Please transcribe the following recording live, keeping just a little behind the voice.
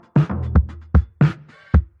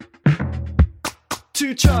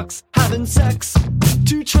Two trucks having sex.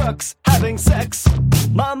 Two trucks having sex.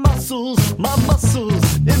 My muscles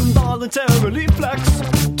involuntarily flex.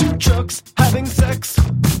 Two trucks having sex.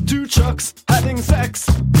 Two trucks having sex.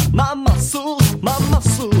 My muscles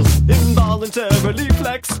involuntarily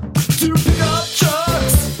flex. Two pickup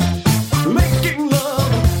trucks making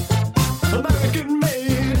love, American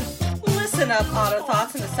made. Listen up,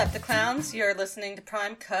 Autothoughts and Decepticlowns. You're listening to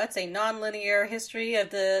Prime Cuts, a non-linear history of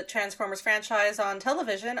the Transformers franchise on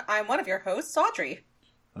television. I'm one of your hosts, Audrey.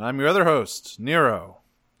 And I'm your other host, Nero.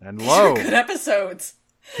 And lo, good episodes.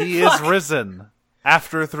 He is risen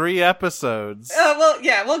after 3 episodes. Well,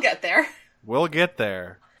 yeah, we'll get there. We'll get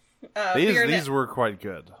there. These were quite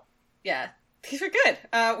good. Yeah, these were good.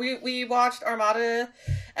 We watched Armada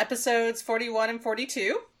episodes 41 and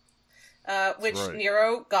 42, which right.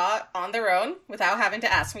 Nero got on their own without having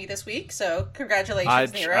to ask me this week. So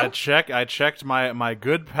congratulations, Nero. I checked my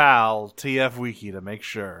good pal TF Wiki to make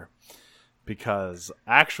sure. Because,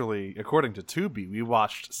 actually, according to Tubi, we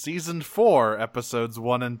watched Season 4, Episodes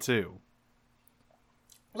 1 and 2.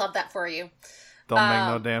 Love that for you. Don't make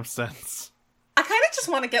no damn sense. I kind of just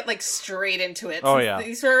want to get, straight into it. Oh, yeah.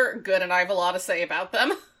 These are good, and I have a lot to say about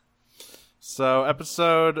them. So,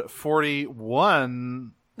 Episode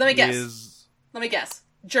 41 Let me guess.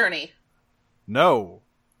 Journey. No.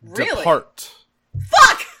 Really? Depart.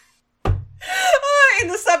 Fuck! In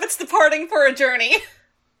the sub, it's departing for a journey.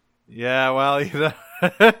 Yeah, well,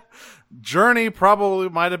 Journey probably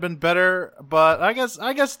might have been better, but I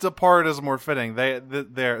guess Depart is more fitting.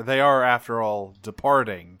 They are, after all,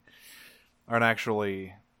 departing. Aren't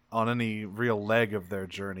actually on any real leg of their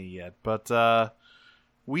journey yet. But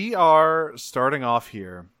we are starting off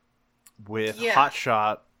here with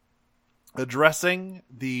Hotshot addressing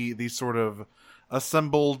the sort of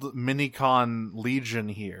assembled Minicon Legion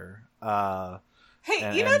here.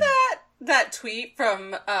 Hey, you know that tweet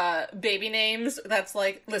from Baby Names that's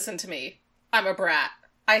like, listen to me, I'm a brat.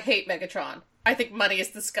 I hate Megatron. I think money is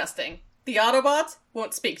disgusting. The Autobots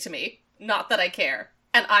won't speak to me. Not that I care.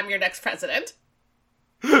 And I'm your next president.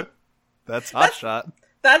 That's Hotshot.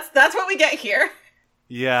 That's what we get here.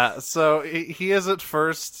 Yeah, so he is at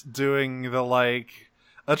first doing the,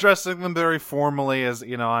 addressing them very formally as,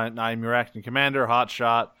 I'm your acting commander,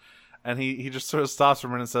 Hotshot. And he just sort of stops for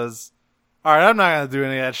a minute and says, alright, I'm not gonna do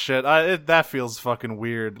any of that shit. That feels fucking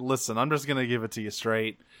weird. Listen, I'm just gonna give it to you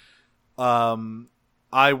straight.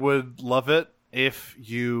 I would love it if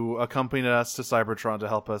you accompanied us to Cybertron to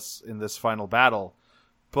help us in this final battle.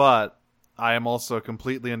 But I am also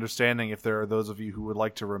completely understanding if there are those of you who would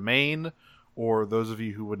like to remain, or those of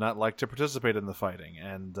you who would not like to participate in the fighting.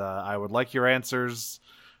 And I would like your answers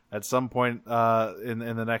at some point in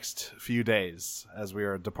the next few days, as we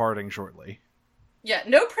are departing shortly. Yeah,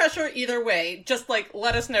 no pressure either way. Just,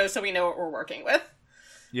 let us know so we know what we're working with.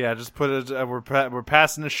 Yeah, just put it. We're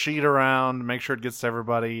passing a sheet around. Make sure it gets to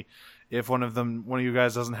everybody. If one of you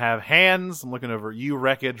guys doesn't have hands, I'm looking over at you,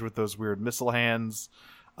 Wreckage, with those weird missile hands.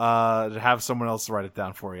 To have someone else write it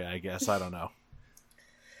down for you, I guess. I don't know.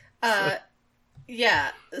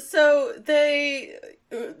 Yeah. So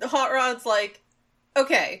Hot Rod's like,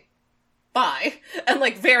 okay, bye, and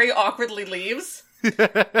very awkwardly leaves.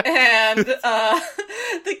 And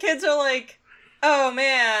the kids are like, oh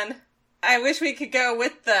man, I wish we could go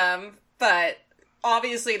with them, but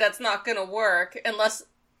obviously that's not gonna work unless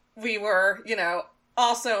we were,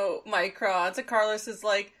 also Microns. And Carlos is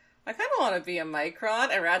like, I kind of want to be a Micron.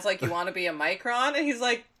 And Rad's like, you want to be a Micron? And he's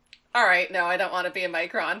like, alright, no, I don't want to be a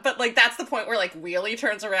Micron. But that's the point where Wheelie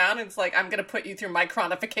turns around and it's like, I'm gonna put you through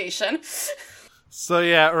Micronification. So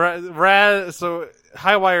yeah, so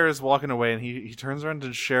Highwire is walking away, and he turns around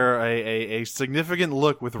to share a significant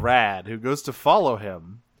look with Rad, who goes to follow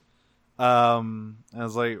him. And I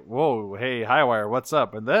was like, whoa, hey, Highwire, what's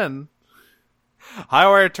up? And then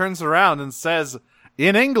Highwire turns around and says,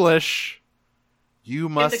 in English, you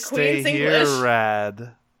must stay here, English.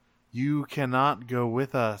 Rad. You cannot go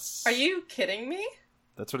with us. Are you kidding me?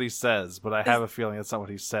 That's what he says, but I have a feeling that's not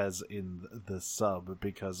what he says in the sub,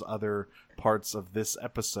 because other parts of this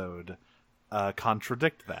episode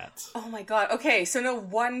contradict that. Oh my god. Okay, so no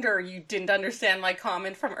wonder you didn't understand my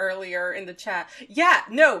comment from earlier in the chat. Yeah,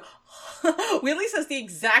 no. Wheelie says the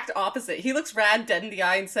exact opposite. He looks Rad dead in the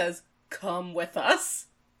eye and says, come with us.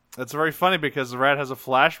 That's very funny, because Rad has a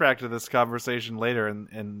flashback to this conversation later,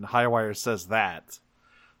 and Highwire says that.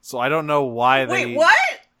 So I don't know why they... Wait, what?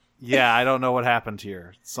 Yeah, I don't know what happened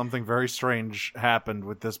here. Something very strange happened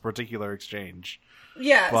with this particular exchange.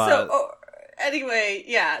 Yeah, so anyway,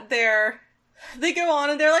 yeah, they go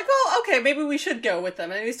on and they're like, well, okay, maybe we should go with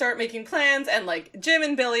them. And we start making plans, and Jim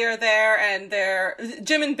and Billy are there, and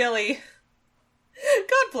Jim and Billy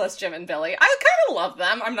God bless Jim and Billy. I kind of love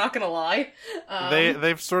them. I'm not gonna lie.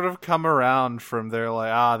 They've sort of come around from their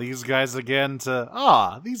like these guys again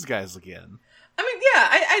to these guys again. I mean, yeah,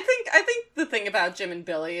 I think the thing about Jim and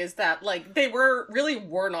Billy is that like they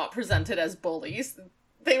were not presented as bullies.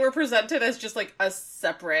 They were presented as just like a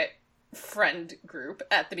separate friend group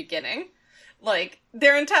at the beginning. Like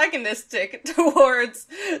they're antagonistic towards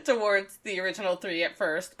the original three at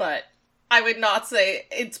first, but I would not say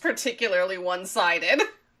it's particularly one-sided.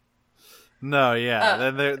 No,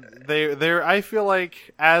 yeah. They're I feel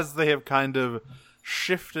like as they have kind of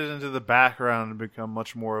shifted into the background and become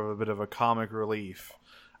much more of a bit of a comic relief,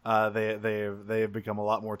 they have become a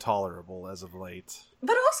lot more tolerable as of late.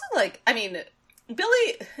 But also, like, I mean,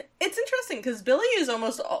 Billy, it's interesting because Billy is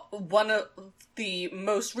almost one of the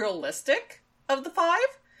most realistic of the five,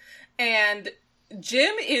 and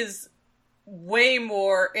Jim is way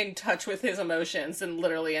more in touch with his emotions than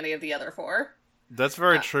literally any of the other four. That's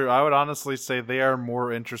very true. I would honestly say they are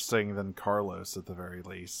more interesting than Carlos at the very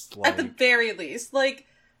least. At the very least. Like,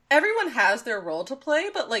 everyone has their role to play,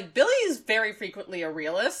 but, like, Billy is very frequently a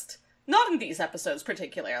realist. Not in these episodes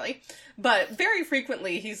particularly, but very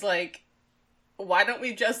frequently he's like, why don't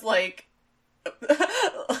we just, like,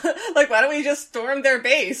 like, why don't we just storm their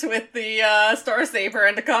base with the Star Saber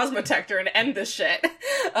and the Cosmotector and end this shit?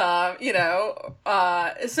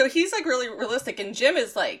 So he's, like, really realistic, and Jim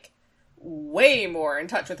is, like, way more in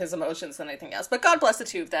touch with his emotions than anything else. But God bless the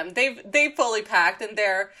two of them. They've fully packed, and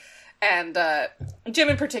Jim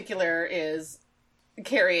in particular is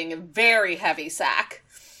carrying a very heavy sack.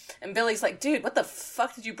 And Billy's like, dude, what the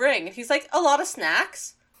fuck did you bring? And he's like, a lot of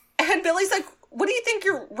snacks. And Billy's like, what do you think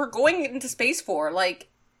we're going into space for? Like,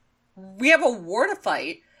 we have a war to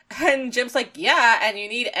fight. And Jim's like, yeah, and you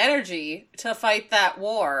need energy to fight that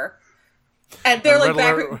war. And they're like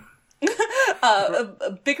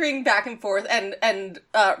bickering back and forth, and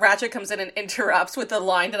Ratchet comes in and interrupts with the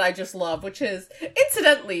line that I just love, which is,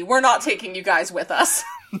 incidentally, we're not taking you guys with us.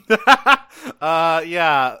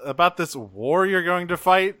 Yeah, about this war you're going to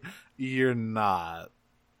fight, you're not.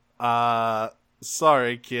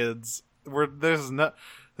 Sorry, kids. What I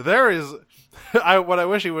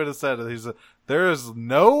wish he would have said is, there is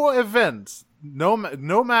no event, no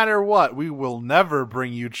matter what, we will never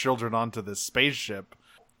bring you children onto this spaceship.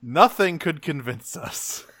 Nothing could convince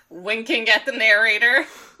us. Winking at the narrator.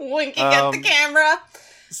 Winking at the camera.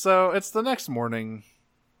 So, it's the next morning.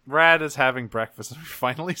 Rad is having breakfast, and we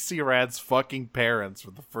finally see Rad's fucking parents for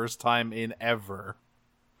the first time in ever.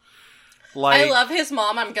 Like, I love his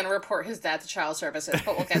mom. I'm gonna report his dad to child services,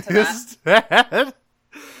 but we'll get to that. His dad?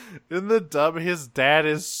 In the dub, his dad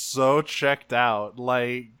is so checked out.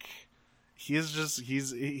 Like,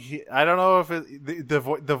 I don't know if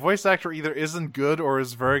the voice actor either isn't good or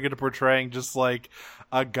is very good at portraying just like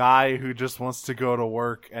a guy who just wants to go to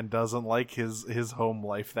work and doesn't like his home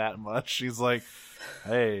life that much. He's like,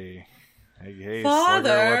 hey,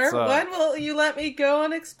 Father, what's up? when will you let me go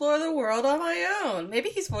and explore the world on my own? Maybe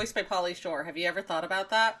he's voiced by Pauly Shore. Have you ever thought about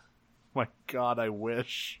that? My God, I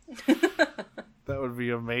wish. That would be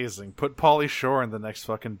amazing. Put Pauly Shore in the next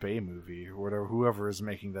fucking Bay movie, or whatever, whoever is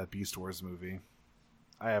making that Beast Wars movie.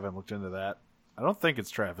 I haven't looked into that. I don't think it's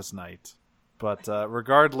Travis Knight. But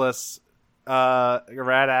regardless,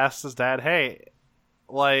 Rad asks his dad, hey,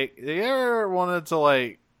 like, you ever wanted to,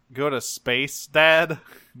 like, go to space, Dad?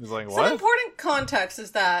 He's like, what? Some important context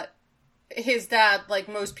is that his dad, like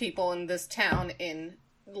most people in this town in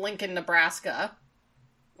Lincoln, Nebraska,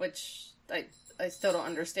 which I still don't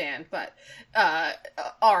understand, but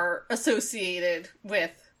are associated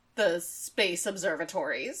with the space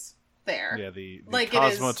observatories there. Yeah, the like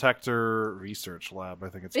Cosmotector Research Lab, I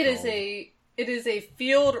think it's called. It is a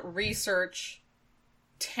field research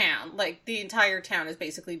town. Like, the entire town is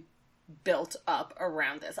basically built up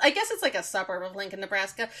around this. I guess it's like a suburb of Lincoln,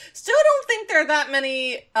 Nebraska. Still don't think there are that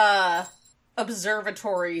many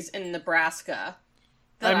observatories in Nebraska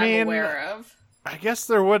that I'm aware of. I guess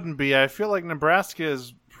there wouldn't be. I feel like Nebraska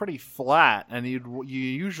is pretty flat, and you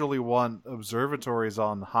usually want observatories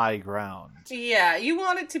on high ground. Yeah, you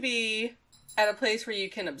want it to be at a place where you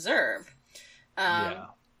can observe. Yeah.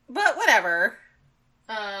 But whatever.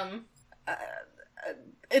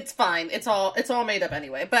 It's fine. It's all made up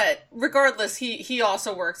anyway. But regardless, he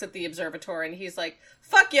also works at the observatory, and he's like,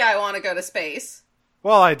 fuck yeah, I want to go to space.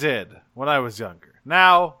 Well, I did when I was younger.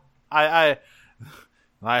 Now, I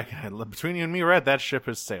between you and me, Rad, that ship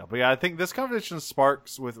has sailed. But yeah, I think this conversation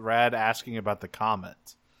sparks with Rad asking about the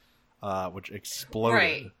comet, which exploded.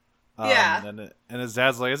 Right. Yeah. And his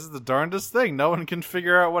dad's like, this is the darndest thing. No one can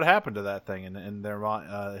figure out what happened to that thing. And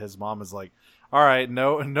his mom is like, all right,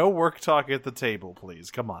 no work talk at the table,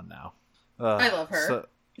 please. Come on now. I love her. So,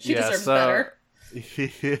 She deserves better.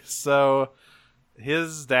 So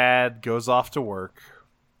his dad goes off to work,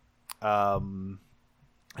 and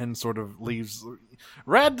sort of leaves.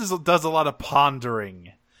 Rad does a lot of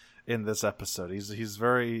pondering in this episode.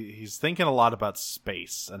 He's thinking a lot about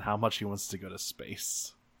space and how much he wants to go to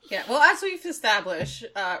space. Yeah, well, as we've established,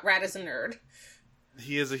 Rad is a nerd.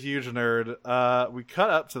 He is a huge nerd. We cut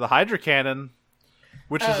up to the Hydra Cannon,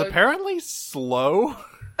 which is apparently slow.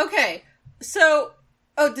 Okay, so,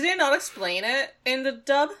 did they not explain it in the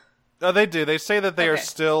dub? Oh, they do. They say that they are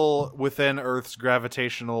still within Earth's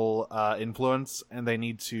gravitational influence, and they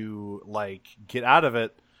need to, like, get out of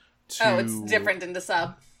it to... it's different in the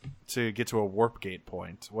sub. To get to a warp gate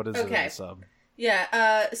point. What is it in the sub?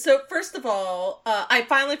 Yeah, so first of all, I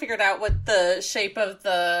finally figured out what the shape of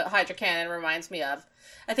the Hydra Cannon reminds me of.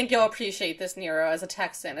 I think you'll appreciate this, Nero, as a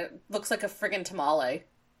Texan. It looks like a friggin' tamale.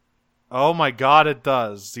 Oh my god, it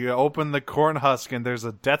does. You open the corn husk and there's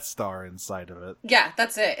a Death Star inside of it. Yeah,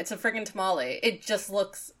 that's it. It's a friggin' tamale. It just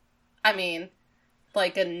looks, I mean,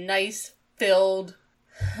 like a nice, filled,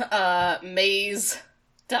 maize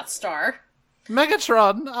Death Star.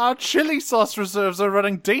 Megatron, our chili sauce reserves are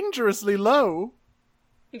running dangerously low.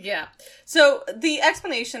 Yeah. So, the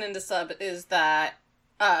explanation in the sub is that,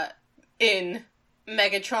 in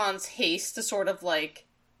Megatron's haste to sort of, like,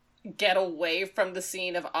 get away from the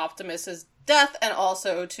scene of Optimus's death and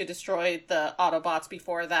also to destroy the Autobots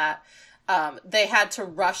before that, they had to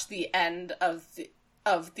rush the end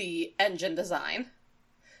of the engine design.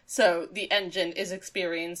 So the engine is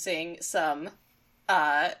experiencing some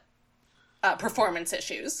performance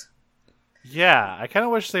issues. Yeah, I kind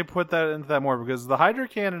of wish they put that into that more, because the Hydra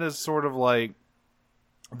Cannon is sort of like,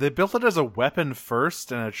 they built it as a weapon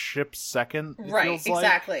first and a ship second. Right,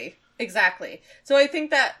 exactly. So I think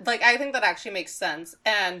that actually makes sense.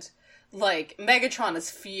 And, like, Megatron is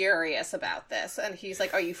furious about this. And he's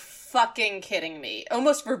like, are you fucking kidding me?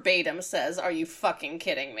 Almost verbatim says, are you fucking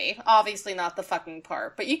kidding me? Obviously not the fucking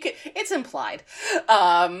part, but it's implied.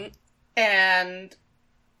 And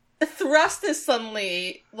Thrust is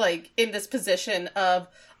suddenly, like, in this position of,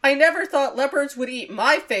 I never thought leopards would eat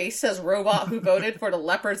my face, says robot who voted for the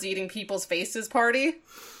leopards eating people's faces party.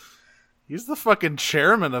 He's the fucking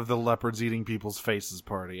chairman of the leopards eating people's faces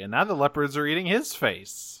party, and now the leopards are eating his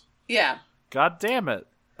face. Yeah. God damn it.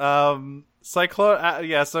 So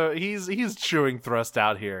he's chewing Thrust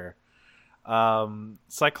out here.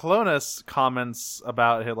 Cyclonus comments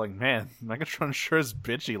about it like, man, Megatron sure is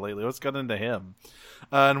bitchy lately. What's got into him?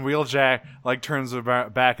 And Wheeljack, like, turns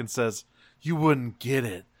back and says, you wouldn't get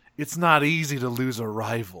it. It's not easy to lose a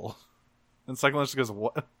rival. And Cyclonus goes,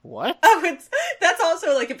 what? Oh, that's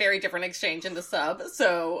also, like, a very different exchange in the sub.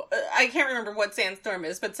 So, I can't remember what Sandstorm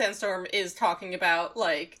is, but Sandstorm is talking about,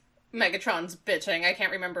 like, Megatron's bitching. I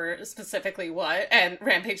can't remember specifically what. And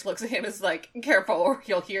Rampage looks at him and is like, careful or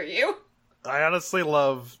he'll hear you. I honestly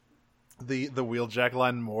love the Wheeljack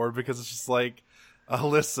line more, because it's just like,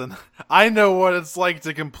 listen, I know what it's like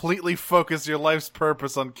to completely focus your life's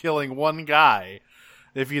purpose on killing one guy.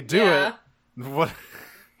 If you do it, what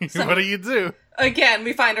do you do? Again,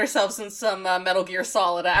 we find ourselves in some Metal Gear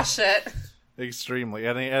Solid ass shit. Extremely.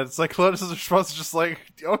 And it's like, Clonus' response is just like,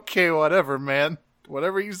 okay, whatever, man.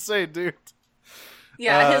 Whatever you say, dude.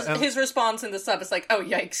 Yeah, his response in the sub is like, oh,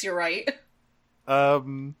 yikes, you're right.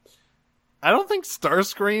 I don't think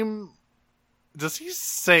Starscream... Does he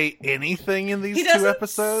say anything in these two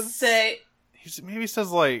episodes? Maybe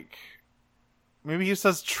he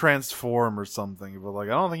says transform or something, but, like,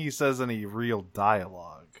 I don't think he says any real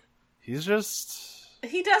dialogue. He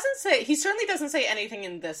certainly doesn't say anything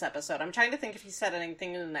in this episode. I'm trying to think if he said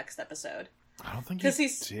anything in the next episode. I don't think he did.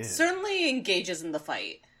 Because he certainly engages in the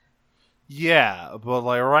fight. Yeah, but,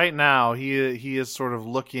 like, right now, he is sort of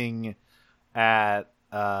looking at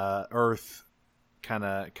Earth kind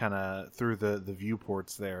of through the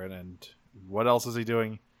viewports there, and what else is he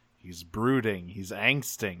doing? He's brooding, he's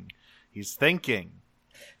angsting, he's thinking.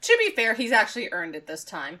 To be fair, he's actually earned it this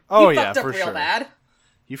time. He fucked up real bad.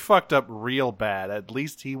 He fucked up real bad. At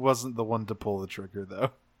least he wasn't the one to pull the trigger,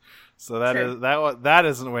 though. So that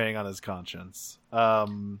isn't weighing on his conscience.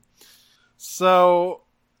 So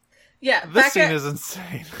yeah, this scene is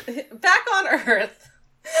insane. Back on Earth.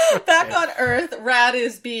 On Earth, Rad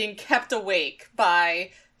is being kept awake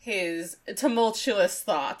by his tumultuous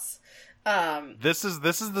thoughts. This is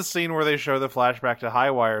the scene where they show the flashback to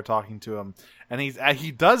Highwire talking to him, and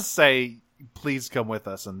he does say, "Please come with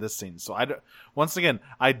us." In this scene, so once again,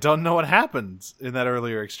 I don't know what happened in that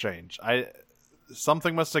earlier exchange.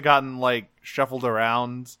 Something must have gotten, like, shuffled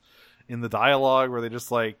around in the dialogue where they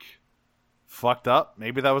just, like, fucked up.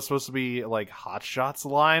 Maybe that was supposed to be like Hot Shots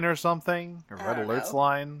line or something, or Red Alert's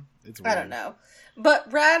line. It's weird. I don't know.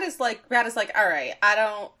 But Rad is like, all right, I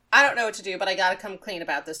don't know what to do, but I gotta come clean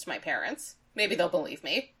about this to my parents. Maybe they'll believe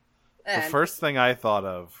me. And the first thing I thought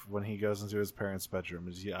of when he goes into his parents' bedroom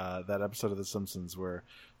is that episode of The Simpsons where,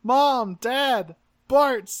 Mom, Dad,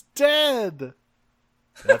 Bart's dead.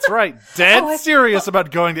 That's right, dead serious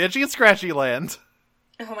about going to Itchy and Scratchy Land.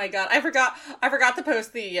 Oh my god, I forgot to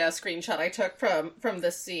post the screenshot I took from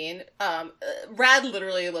this scene. Rad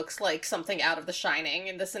literally looks like something out of The Shining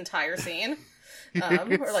in this entire scene.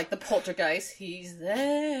 Or like the poltergeist, he's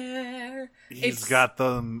there. He's got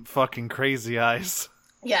the fucking crazy eyes.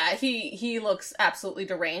 Yeah, he looks absolutely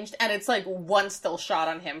deranged, and it's like one still shot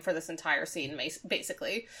on him for this entire scene,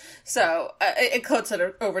 basically. So it cuts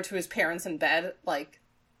it over to his parents in bed, like,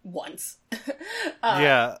 once.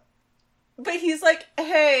 Yeah. But he's like,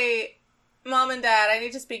 hey, Mom and Dad, I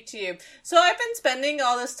need to speak to you. So I've been spending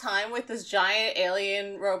all this time with this giant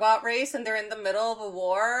alien robot race, and they're in the middle of a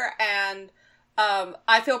war, and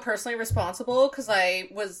I feel personally responsible, because I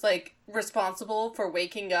was, like, responsible for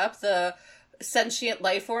waking up the sentient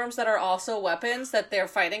life forms that are also weapons that they're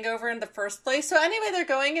fighting over in the first place. So anyway, they're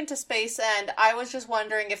going into space, and I was just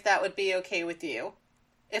wondering if that would be okay with you,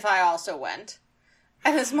 if I also went.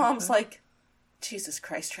 And his mom's like, Jesus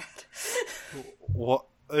Christ, Rad. What?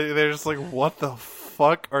 They're just like, what the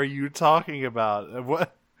fuck are you talking about?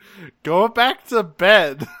 What? Go back to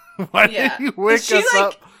bed. Why did you wake us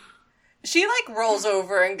up? She, like, rolls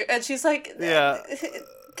over, and she's like, yeah,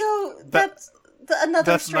 go, that's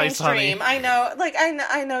another strange nice, dream. Honey. I know, like,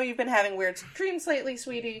 I know you've been having weird dreams lately,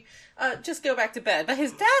 sweetie. Just go back to bed. But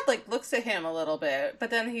his dad, like, looks at him a little bit, but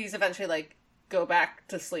then he's eventually like, go back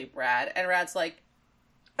to sleep, Rad. And Rad's like,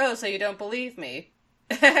 oh, so you don't believe me?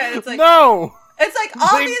 It's like, no! It's like,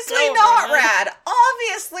 obviously not, Rad.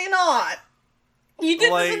 Obviously not. You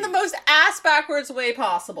did this in the most ass-backwards way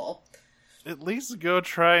possible. At least go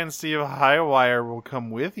try and see if Highwire will come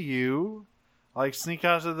with you. Like, sneak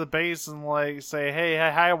out to the base and, like, say, hey,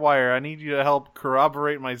 Highwire, I need you to help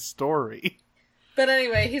corroborate my story. But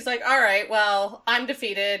anyway, he's like, alright, well, I'm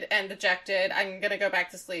defeated and dejected. I'm gonna go back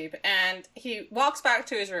to sleep. And he walks back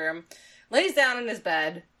to his room, lays down in his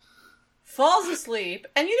bed, falls asleep.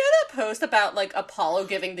 And you know that post about, like, Apollo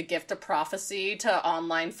giving the gift of prophecy to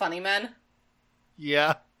online funny men?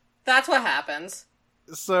 Yeah. That's what happens.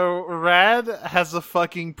 So, Rad has a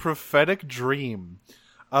fucking prophetic dream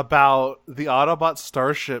about the Autobot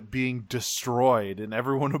starship being destroyed and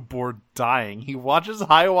everyone aboard dying. He watches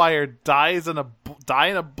Highwire die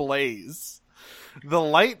in a blaze. The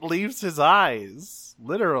light leaves his eyes,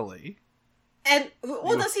 literally. And,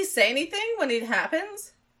 well, does he say anything when it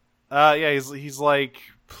happens? Yeah, he's like,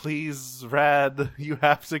 please, Rad, you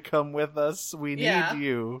have to come with us. We need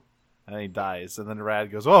you. And he dies. And then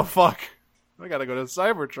Rad goes, oh, fuck. I gotta go to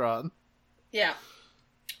Cybertron. Yeah.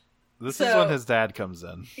 This is when his dad comes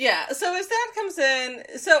in. Yeah, so his dad comes in.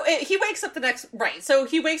 So he wakes up so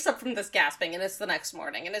he wakes up from this gasping, and it's the next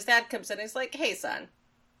morning. And his dad comes in, and he's like, hey, son,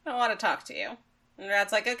 I want to talk to you. And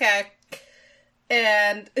Rad's like, okay.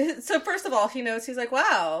 And so first of all, he knows, he's like,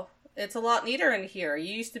 wow, it's a lot neater in here.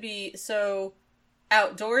 You used to be so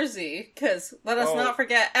outdoorsy, because let us not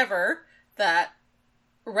forget ever that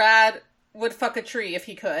Rad would fuck a tree if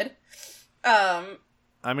he could.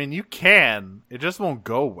 I mean, you can. It just won't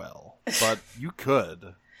go well. But you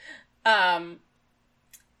could. And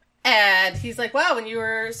he's like, wow, when you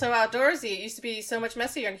were so outdoorsy, it used to be so much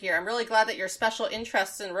messier in here. I'm really glad that your special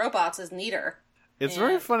interests in robots is neater. It's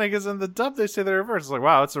very funny, because in the dub they say the reverse. It's like,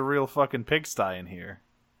 wow, it's a real fucking pigsty in here.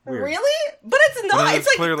 Weird. Really? But it's not. It's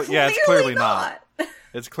like, it's clearly not.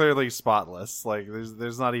 It's clearly spotless. Like,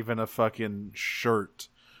 there's not even a fucking shirt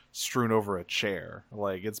strewn over a chair.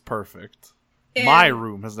 Like, it's perfect. And my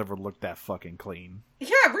room has never looked that fucking clean.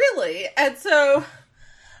 Yeah, really. And so,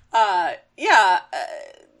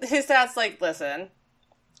 his dad's like, listen,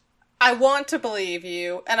 I want to believe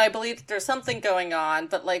you, and I believe that there's something going on,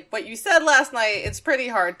 but, like, what you said last night, it's pretty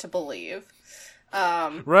hard to believe.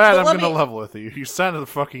 Rad, I'm gonna level with you. You sounded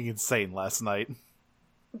fucking insane last night.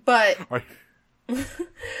 But,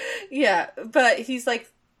 yeah, but he's like,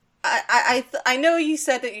 I know you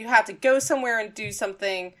said that you have to go somewhere and do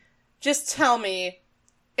something. Just tell me,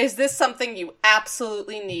 is this something you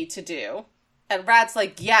absolutely need to do? And Rad's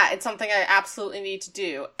like, yeah, it's something I absolutely need to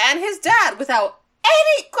do. And his dad, without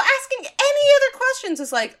asking any other questions,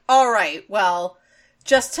 is like, alright, well,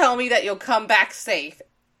 just tell me that you'll come back safe.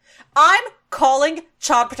 I'm calling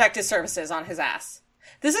Child Protective Services on his ass.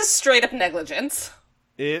 This is straight up negligence.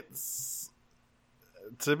 It's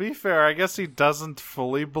To be fair, I guess he doesn't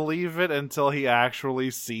fully believe it until he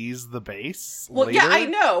actually sees the base. Well, later. yeah, I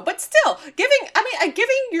know, but still,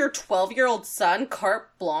 giving your 12-year-old son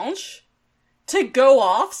carte blanche to go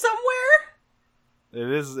off somewhere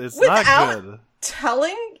It's without not good.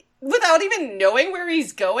 without even knowing where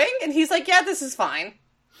he's going, and he's like, yeah, this is fine.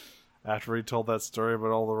 After he told that story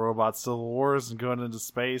about all the robot civil wars and going into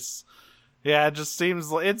space. Yeah, it just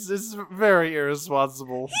seems like it's very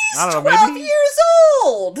irresponsible. He's I don't know, 12 maybe years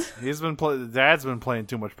old! Dad's been playing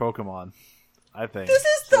too much Pokemon, I think. This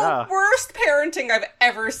is the worst parenting I've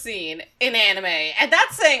ever seen in anime, and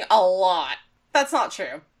that's saying a lot. That's not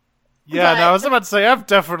true. Yeah, But- no, I was about to say, I've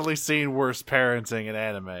definitely seen worse parenting in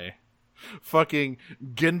anime. Fucking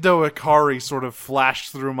Gendo Ikari sort of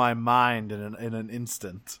flashed through my mind in an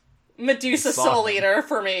instant. Medusa Saw Soul him. Eater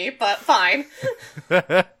for me, but fine.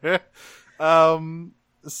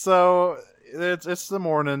 So it's the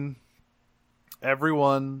morning.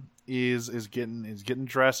 Everyone is getting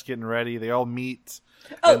dressed, getting ready. They all meet.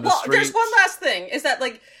 Oh, in the well, street. there's one last thing. Is that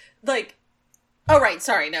like, oh right,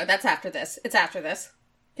 sorry, no, that's after this. It's after this.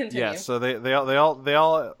 Continue. Yeah, so they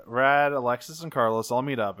all Rad, Alexis, and Carlos all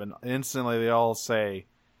meet up, and instantly they all say,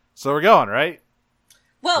 "So we're going, right?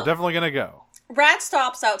 Well, We're definitely gonna go." Rad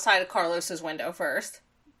stops outside of Carlos's window first.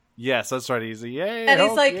 Yes, that's right, Easy. Yay! And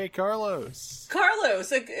he's like- yay, Carlos.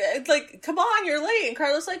 Carlos, like, come on, you're late. And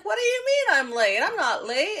Carlos like, what do you mean I'm late? I'm not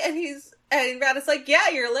late. And Rad is like, yeah,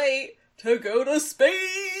 you're late to go to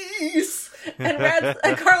space. And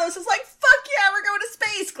Carlos is like, fuck yeah, we're going to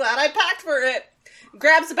space. Glad I packed for it.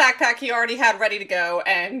 Grabs the backpack he already had ready to go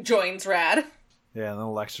and joins Rad. Yeah, and then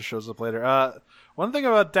Alexa shows up later. One thing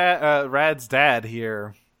about Rad's dad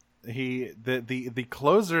here, the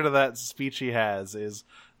closer to that speech he has is,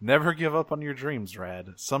 "Never give up on your dreams,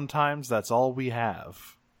 Rad. Sometimes that's all we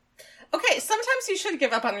have." Okay, sometimes you should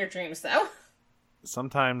give up on your dreams, though.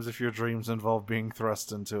 Sometimes if your dreams involve being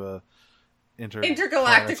thrust into a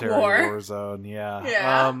Intergalactic interplanetary war. zone, yeah.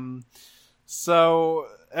 Yeah. So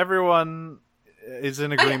everyone is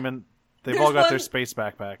in agreement. They've there's all got their one- space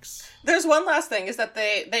backpacks. There's one last thing, is that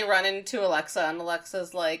they run into Alexa, and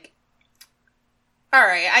Alexa's like,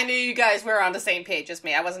 alright, I knew you guys were on the same page as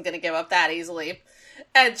me. I wasn't gonna give up that easily.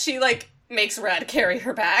 And she, makes Red carry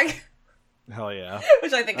her bag, Hell yeah.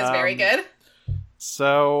 which I think is very good.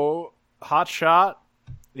 So Hotshot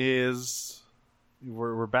is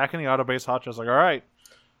we're back in the auto base. Hotshot's like, all right,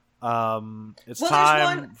 it's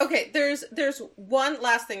time. There's one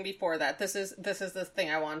last thing before that. This is the thing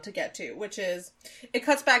I wanted to get to, which is it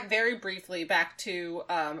cuts back very briefly back to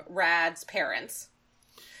Rad's parents,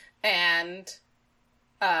 and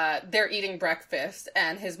they're eating breakfast,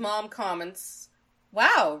 and his mom comments,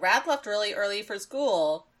 "Wow, Rad left really early for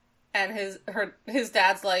school," and his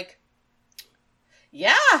dad's like,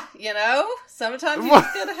 "Yeah, sometimes you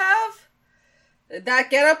just gotta have that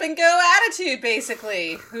get up and go attitude,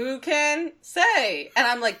 basically. Who can say?" And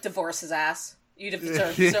I'm like, divorce his ass. You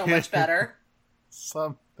deserve so much better.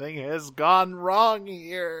 Something has gone wrong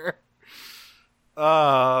here.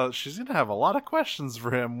 She's gonna have a lot of questions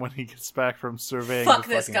for him when he gets back from surveying. Fuck the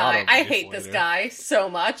this fucking guy. auto I base hate this later. guy so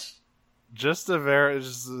much. Just a very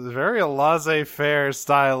laissez-faire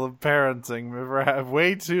style of parenting.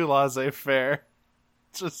 Way too laissez-faire.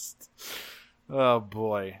 Just, oh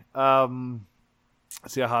boy.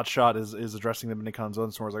 See, a Hotshot is addressing the Minicons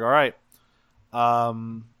once more. He's like, all right,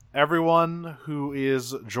 everyone who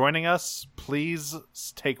is joining us, please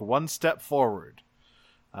take one step forward.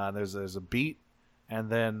 There's a beat, and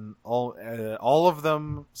then all of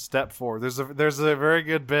them step forward. There's a very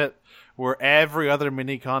good bit where every other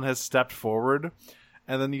Minicon has stepped forward,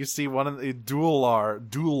 and then you see one of the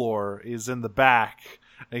Duelor is in the back,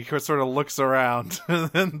 and he sort of looks around and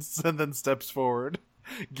then steps forward,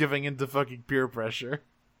 giving into fucking peer pressure.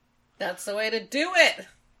 That's the way to do it.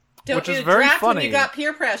 Don't Which do is a very draft when funny. you got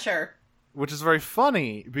peer pressure. Which is very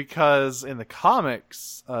funny because in the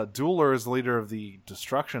comics, Dueler is the leader of the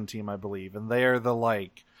Destruction Team, I believe, and they are the hardcore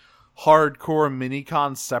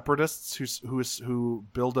Minicon separatists who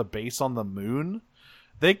build a base on the moon.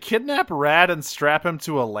 They kidnap Rad and strap him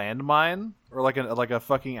to a landmine or like a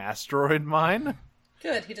fucking asteroid mine.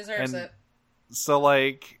 Good, he deserves And- it. So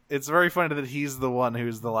it's very funny that he's the one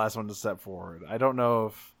who's the last one to step forward. I don't know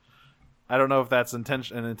if that's an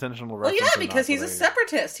intentional Well, reference. yeah, or because not, he's but a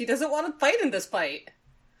separatist. He doesn't want to fight in this fight.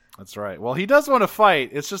 That's right. Well, he does want to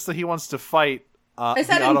fight. It's just that he wants to fight the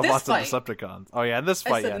said in this Autobots and fight. Decepticons. Oh yeah, in this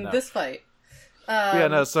fight. I said Yeah, in no. this fight. Yeah,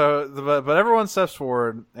 no. So, but everyone steps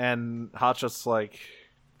forward, and Hotshot's like,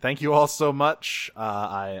 "Thank you all so much.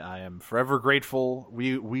 I am forever grateful.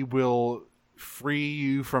 We will free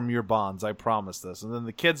you from your bonds. I promise this. And then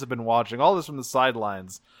the kids have been watching all this from the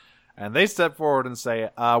sidelines, and they step forward and say,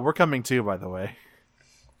 we're coming too, by the way.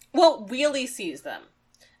 Well, Wheelie sees them,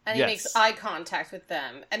 and he Yes. makes eye contact with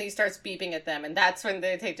them, and he starts beeping at them, and that's when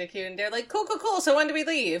they take their cue, and they're like, cool, so when do we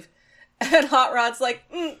leave? And Hot Rod's like,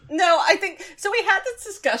 no, I think... So we had this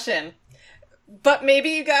discussion, but maybe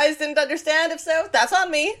you guys didn't understand. If so, that's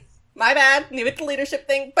on me. My bad. New with the leadership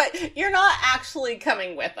thing, but you're not actually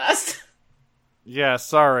coming with us. Yeah,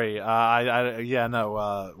 sorry. You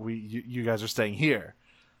guys are staying here.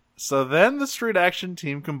 So then the street action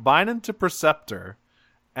team combine into Perceptor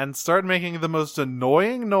and start making the most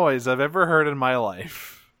annoying noise I've ever heard in my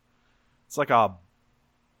life. It's like a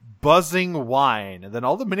buzzing whine, and then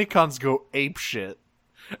all the Minicons go apeshit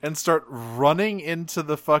and start running into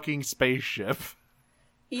the fucking spaceship.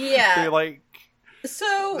 Yeah. They like...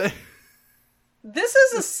 So, this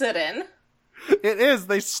is a sit-in. It is.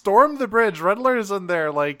 They storm the bridge. Red Alert is in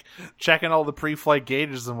there, like, checking all the pre-flight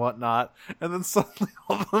gauges and whatnot. And then suddenly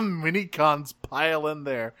all the Minicons pile in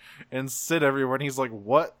there and sit everywhere. And he's like,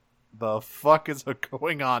 what the fuck is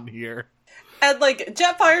going on here? And, like,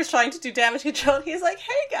 Jetfire's trying to do damage control. And he's like,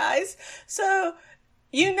 hey, guys, so,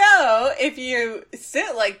 you know, if you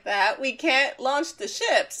sit like that, we can't launch the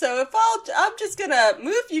ship. So I'm just gonna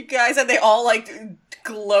move you guys. And they all, like...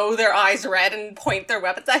 glow their eyes red and point their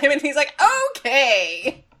weapons at him, and he's like,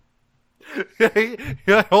 okay. he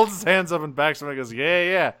holds his hands up and backs him and goes,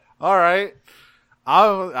 yeah, all right.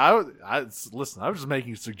 Listen, I was just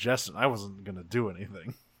making a suggestion. I wasn't gonna do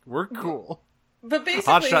anything. We're cool. But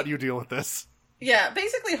basically, Hotshot, you deal with this. Yeah,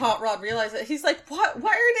 basically Hot Rod realized that he's like, what?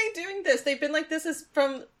 Why are they doing this? They've been like this is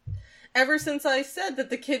from ever since I said that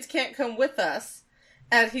the kids can't come with us.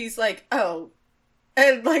 And he's like, oh.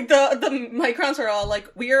 And, like, the Microns are all like,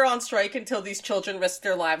 we are on strike until these children risk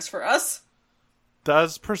their lives for us.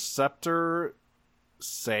 Does Perceptor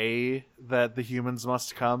say that the humans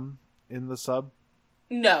must come in the sub?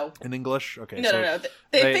 No. In English? Okay. No.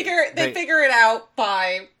 They figure it out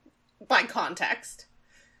by context.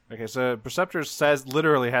 Okay, so Perceptor says it,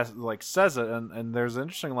 and there's an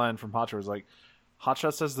interesting line from Hotshot. It's like,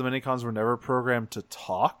 Hotshot says the Minicons were never programmed to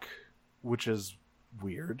talk, which is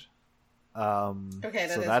weird. Okay,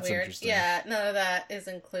 so that's weird. Yeah, none of that is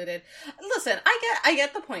included. Listen, I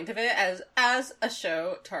get the point of it as a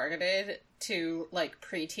show targeted to like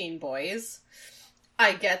preteen boys.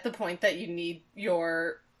 I get the point that you need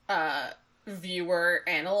your viewer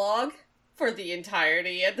analog for the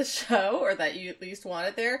entirety of the show, or that you at least want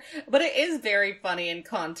it there. But it is very funny in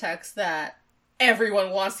context that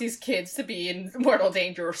everyone wants these kids to be in mortal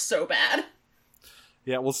danger so bad.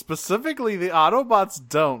 Yeah, well, specifically, the Autobots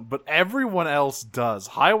don't, but everyone else does.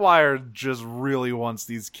 Highwire just really wants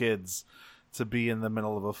these kids to be in the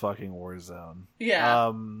middle of a fucking war zone.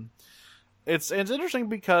 Yeah. It's interesting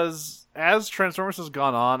because as Transformers has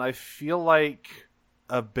gone on, I feel like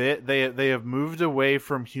a bit they have moved away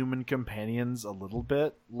from human companions a little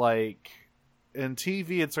bit. Like, in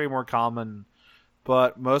TV, it's way more common,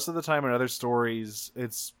 but most of the time in other stories,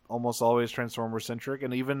 it's almost always Transformer-centric,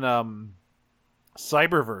 and even,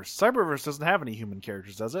 Cyberverse doesn't have any human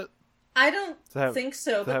characters, does it? I don't think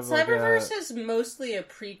so, but Cyberverse is mostly a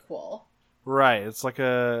prequel. Right, it's like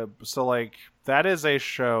that is a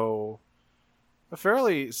show, a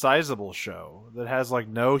fairly sizable show, that has, like,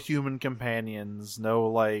 no human companions, no,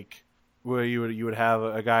 like, where you would have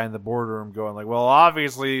a guy in the boardroom going, like, well,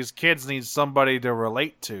 obviously these kids need somebody to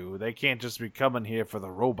relate to. They can't just be coming here for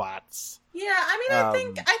the robots. Yeah, I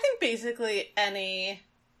mean, I think basically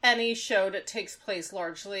any show that takes place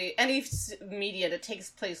largely, any media that takes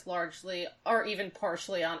place largely, or even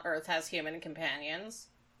partially on Earth has human companions.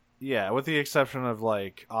 Yeah, with the exception of,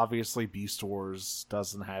 like, obviously Beast Wars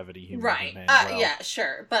doesn't have any human companions. Right, yeah,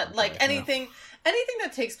 sure. But, like, anything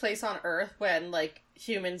that takes place on Earth when, like,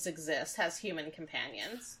 humans exist has human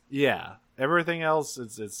companions. Yeah. Everything else,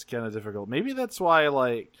 it's kind of difficult. Maybe that's why,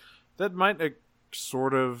 like, that might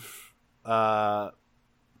sort of,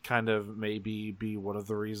 kind of maybe be one of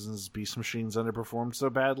the reasons Beast Machines underperformed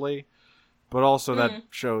so badly, but also that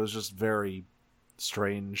show is just very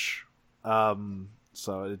strange,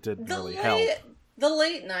 so it didn't really help. The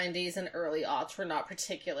late 90s and early aughts were not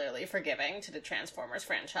particularly forgiving to the Transformers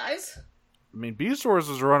franchise. I mean, Beast Wars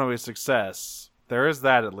was a runaway success. There is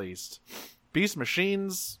that, at least. Beast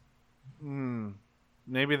Machines,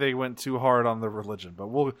 maybe they went too hard on the religion, but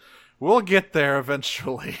we'll get there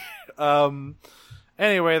eventually.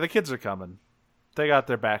 Anyway, the kids are coming. They got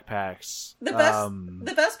their backpacks.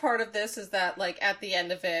 The best part of this is that, like, at the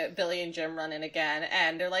end of it, Billy and Jim run in again,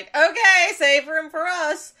 and they're like, okay, save room for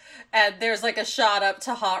us! And there's, like, a shot up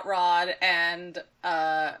to Hot Rod and,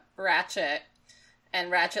 Ratchet. And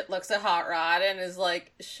Ratchet looks at Hot Rod and is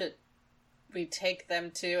like, should we take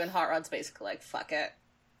them too? And Hot Rod's basically like, fuck it.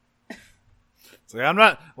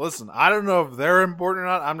 So listen, I don't know if they're important or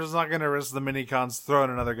not. I'm just not going to risk the mini-cons throwing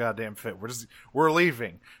another goddamn fit. We're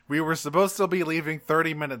leaving. We were supposed to be leaving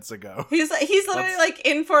 30 minutes ago. He's literally like,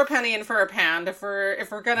 in for a penny, in for a pound. If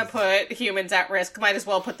we're going to put humans at risk, might as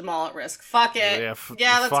well put them all at risk. Fuck it.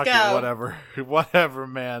 Yeah, let's fuck go. It, whatever. Whatever,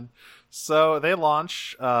 man. So they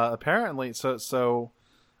launch, apparently, so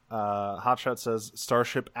Hotshot says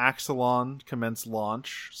Starship Axelon commence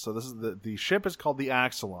launch. So this is the ship is called the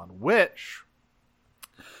Axelon, which,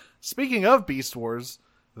 speaking of Beast Wars,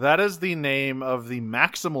 that is the name of the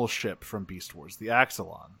Maximal ship from Beast Wars, the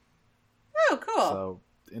Axelon. Oh, cool. So,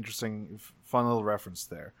 interesting, fun little reference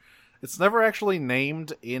there. It's never actually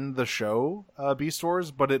named in the show, Beast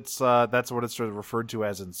Wars, but it's that's what it's sort of referred to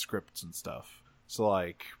as in scripts and stuff. So,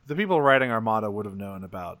 like, the people writing Armada would have known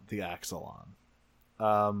about the Axelon.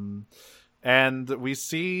 And we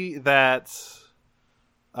see that,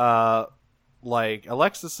 like,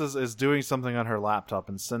 Alexis is doing something on her laptop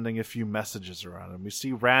and sending a few messages around. And we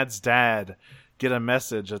see Rad's dad get a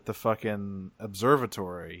message at the fucking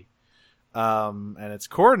observatory. And it's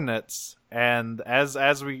coordinates. And as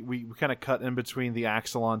we kind of cut in between the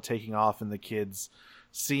Axelon taking off and the kids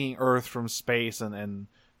seeing Earth from space and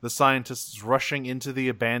the scientists rushing into the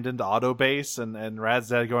abandoned auto base and Rad's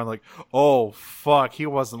dad going like, oh, fuck, he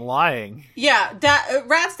wasn't lying. Yeah,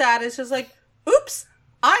 Rad's dad is just like, oops,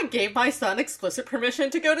 I gave my son explicit permission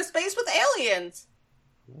to go to space with aliens.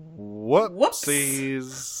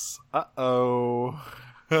 Whoopsies. Uh-oh.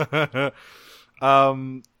 And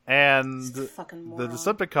the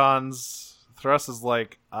Decepticons, Thrust is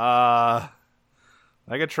like, Megatron,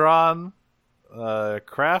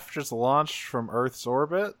 craft just launched from Earth's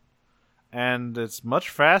orbit, and it's much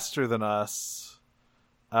faster than us.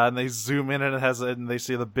 And they zoom in and they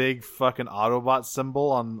see the big fucking Autobot symbol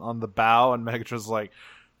on the bow, and Megatron's like,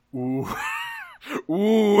 ooh,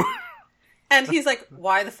 ooh. And he's like,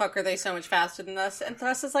 why the fuck are they so much faster than us? And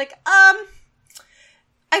Thrust is like,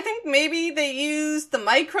 I think maybe they used the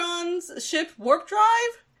Micron's ship warp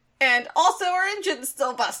drive, and also our engine's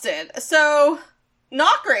still busted. So,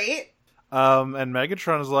 not great. And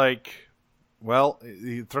Megatron is like, well,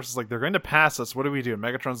 Thrust is like, they're going to pass us. What do we do? And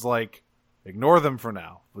Megatron's like, ignore them for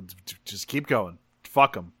now. Just keep going.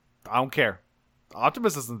 Fuck them. I don't care.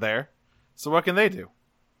 Optimus isn't there. So what can they do?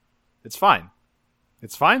 It's fine.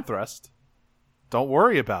 It's fine, Thrust. Don't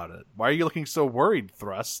worry about it. Why are you looking so worried,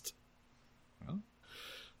 Thrust? Well,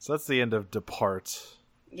 so that's the end of Depart.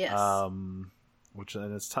 Yes. Which,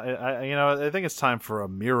 and it's I think it's time for a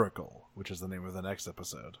miracle, which is the name of the next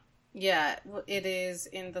episode. Yeah, it is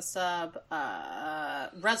in the sub,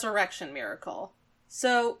 Resurrection Miracle.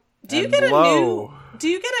 So, do you get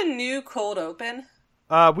a new cold open?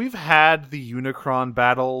 We've had the Unicron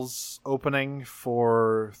battles opening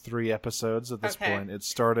for 3 episodes at this point. It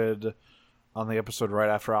started on the episode right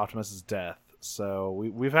after Optimus's death. So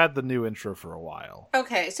we've had the new intro for a while.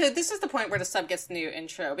 Okay, so this is the point where the sub gets the new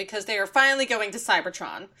intro, because they are finally going to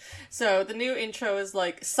Cybertron. So the new intro is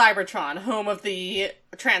like, Cybertron, home of the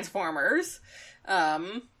Transformers.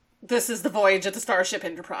 This is the voyage of the Starship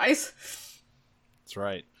Enterprise. That's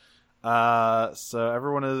right. So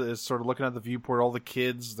everyone is sort of looking at the viewport. All the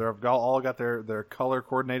kids, they've all got their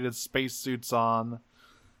color-coordinated spacesuits on.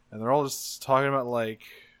 And they're all just talking about, like,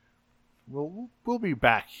 We'll be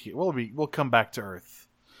back here. We'll come back to Earth.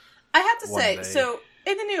 I have to say, so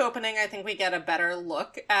in the new opening, I think we get a better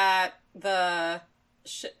look at the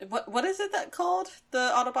what is it that called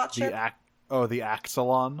the Autobot ship? The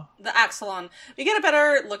Axelon. The Axelon. We get a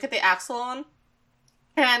better look at the Axelon,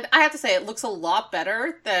 and I have to say, it looks a lot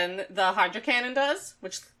better than the Hydra Cannon does.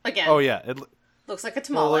 Which, again, it looks like a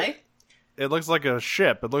tamale. It looks like a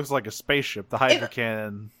ship. It looks like a spaceship. The Hydra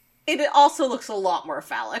Cannon. It also looks a lot more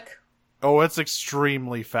phallic. Oh, it's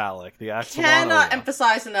extremely phallic. The Axelon. Cannot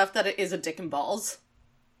emphasize enough that it is a dick and balls.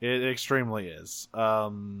 It extremely is.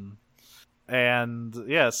 And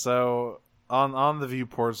yeah, so on the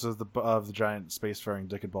viewports of the giant spacefaring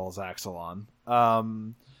dick and balls Axelon,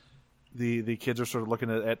 the kids are sort of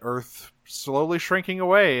looking at Earth slowly shrinking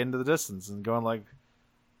away into the distance and going like,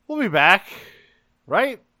 "We'll be back,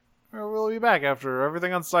 right? Or we'll be back after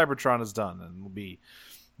everything on Cybertron is done, and we'll be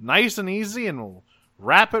nice and easy, and we'll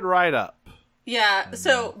wrap it right up." Yeah,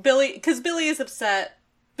 so Billy is upset.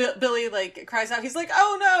 Billy, like, cries out. He's like,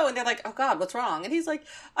 oh no! And they're like, oh god, what's wrong? And he's like,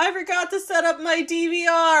 I forgot to set up my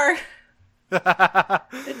DVR! I'm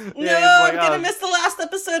gonna miss the last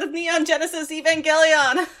episode of Neon Genesis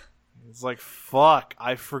Evangelion! It's like, fuck,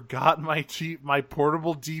 I forgot my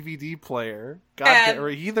portable DVD player. Or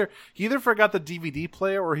he either forgot the DVD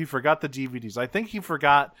player or he forgot the DVDs. I think he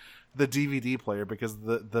forgot the DVD player because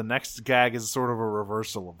the next gag is sort of a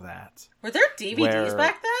reversal of that. Were there DVDs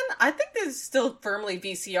back then? I think this is still firmly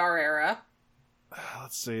VCR era.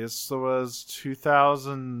 Let's see, this was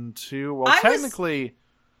 2002. Well, technically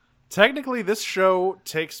this show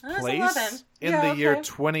takes place in the year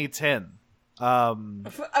 2010. Not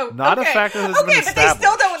a fact that has been established. But they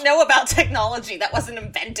still don't know about technology that wasn't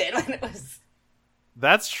invented when it was.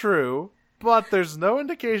 That's true, but there's no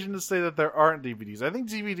indication to say that there aren't DVDs. I think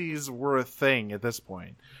DVDs were a thing at this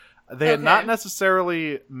point. They had not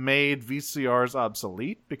necessarily made VCRs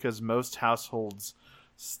obsolete because most households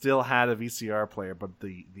still had a VCR player, but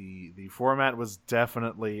the format was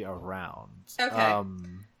definitely around. Okay.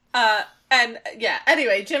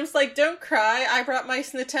 Anyway, Jim's like, don't cry, I brought my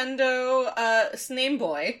Nintendo Sname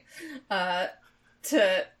Boy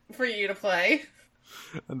for you to play.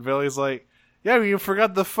 And Billy's like, yeah, but you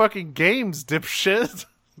forgot the fucking games, dipshit.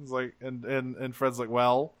 He's like, and Fred's like,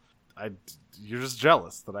 well, you're just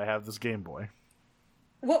jealous that I have this Game Boy.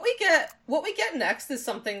 What we get next is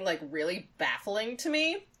something, like, really baffling to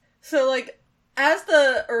me. So, like, as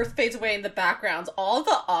the Earth fades away in the background, all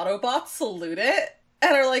the Autobots salute it.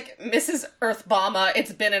 And are like, Mrs. Earthbama,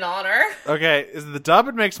 it's been an honor. Okay, the dub,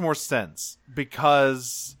 it makes more sense.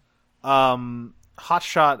 Because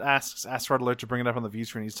Hotshot asks Red Alert to bring it up on the view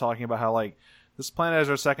screen. He's talking about how, like, this planet is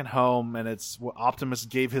our second home, and it's what Optimus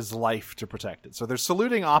gave his life to protect it. So they're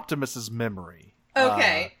saluting Optimus's memory.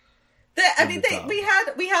 Okay. We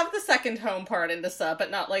have the second home part in the sub, but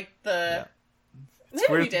not, like, the... Yeah.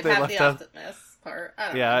 Maybe we did have the Optimus part. I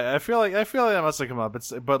don't know. I feel like that must have come up.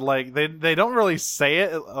 But like they don't really say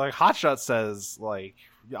it. Like Hotshot says, like,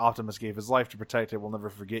 Optimus gave his life to protect it. We'll never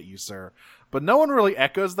forget you, sir. But no one really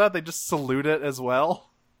echoes that. They just salute it as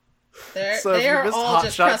well. They are all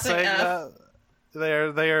just pressing F.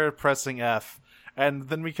 They are pressing F. And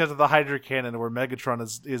then we get to the Hydra Cannon where Megatron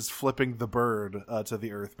is flipping the bird to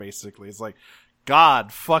the Earth. Basically, it's like,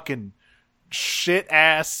 God, fucking shit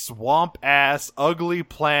ass, swamp ass, ugly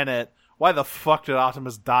planet. Why the fuck did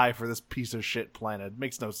Optimus die for this piece of shit planet? It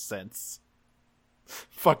makes no sense.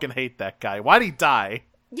 Fucking hate that guy. Why'd he die?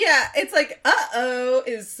 Yeah, it's like, uh-oh,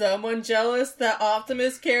 is someone jealous that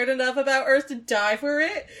Optimus cared enough about Earth to die for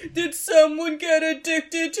it? Did someone get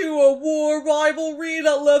addicted to a war rivalry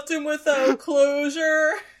that left him without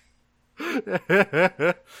closure?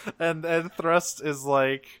 and Thrust is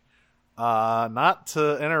like, not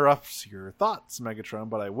to interrupt your thoughts, Megatron,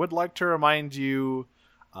 but I would like to remind you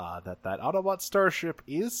that Autobot starship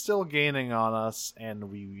is still gaining on us, and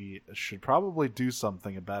we should probably do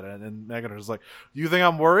something about it. And Megatron's like, "Do you think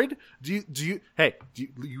I'm worried? Do you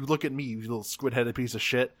look at me, you little squid-headed piece of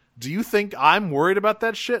shit? Do you think I'm worried about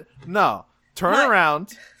that shit? No. Turn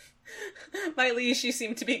around." My liege, you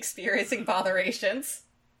seem to be experiencing botherations.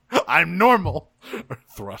 I'm normal.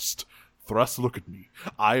 Thrust, look at me.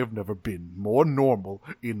 I have never been more normal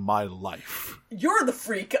in my life. You're the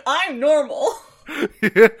freak. I'm normal.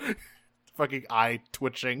 Fucking eye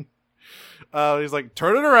twitching. He's like,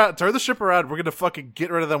 turn it around, turn the ship around. We're gonna fucking get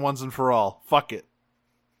rid of them once and for all. Fuck it.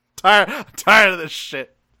 Tired of this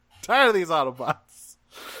shit. Tired of these Autobots.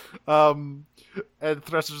 And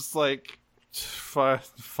Thrust is just like,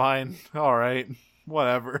 fine, all right,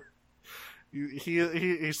 whatever.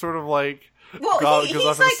 He sort of like, goes off to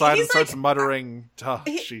the side and starts muttering,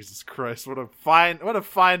 Jesus Christ, what a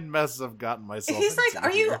fine mess I've gotten myself into. He's like,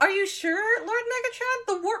 are you sure, Lord Megatron?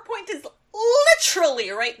 The warp point is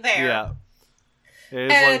literally right there. Yeah.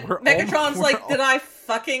 And like, Megatron's like, did I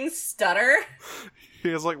fucking stutter?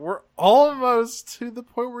 He's like, we're almost to the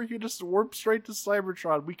point where you just warp straight to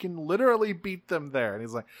Cybertron. We can literally beat them there. And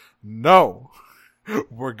he's like, no,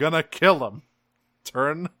 we're gonna kill them.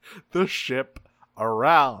 Turn the ship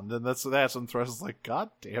around. And that's when Thrust is like, God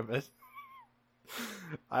damn it.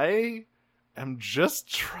 I am just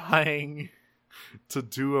trying to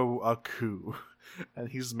do a coup. And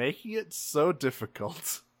he's making it so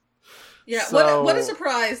difficult. Yeah, so, what a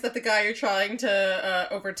surprise that the guy you're trying to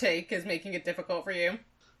overtake is making it difficult for you.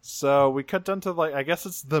 So we cut down to, like, I guess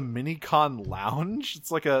it's the Minicon Lounge.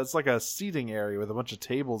 It's like a seating area with a bunch of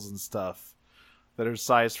tables and stuff that are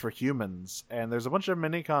sized for humans. And there's a bunch of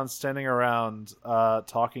Minicons standing around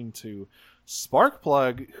talking to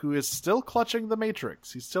Sparkplug, who is still clutching the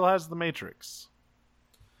Matrix. He still has the Matrix.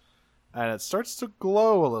 And it starts to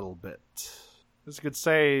glow a little bit. This could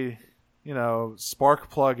say,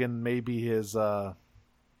 Sparkplug and maybe his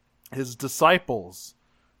disciples,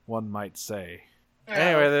 one might say. Oh.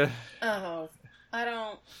 Anyway, I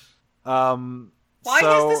don't. why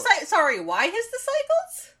Why his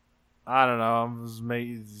disciples? I don't know.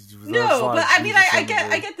 No, but I mean, I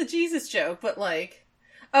get the Jesus joke, but like,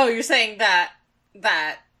 you're saying that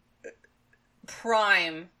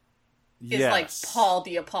Prime is like Paul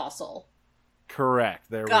the Apostle. Correct.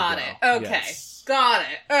 There got we go. It. Okay. Yes. Got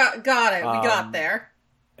it. Got it. We got there.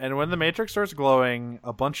 And when the Matrix starts glowing,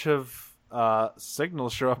 a bunch of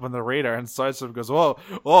signals show up on the radar, and Sideswipe goes,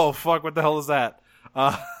 "Whoa, fuck! What the hell is that,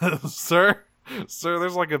 sir?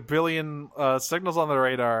 There's like 1 billion signals on the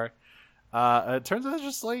radar." It turns out it's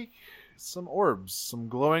just like some orbs, some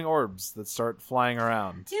glowing orbs that start flying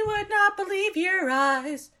around. You would not believe your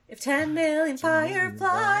eyes if 10 million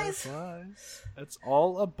fireflies. It's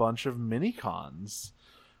all a bunch of minicons,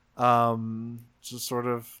 just sort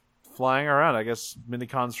of flying around. I guess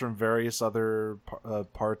minicons from various other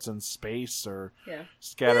parts in space or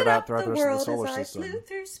scattered out throughout the rest of the solar system. Flew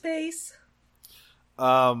through space.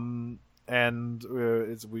 And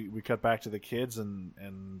we cut back to the kids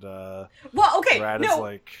and Rad is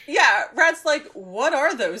like, Rad's like, what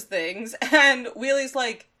are those things? And Wheelie's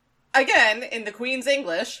like, again in the Queen's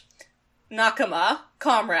English, nakama,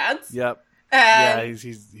 comrades. Yep. And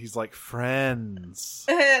he's like, friends.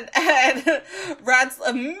 And Rad's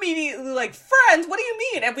immediately like, friends? What do you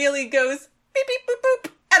mean? And Wheelie goes, beep beep boop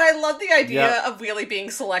boop. And I love the idea of Wheelie being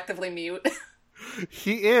selectively mute.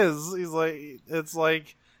 He is. He's like, it's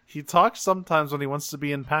like he talks sometimes when he wants to be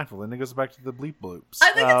impactful, and he goes back to the bleep bloops.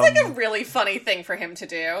 I think it's like a really funny thing for him to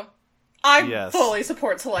do. I fully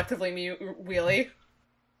support selectively mute Wheelie.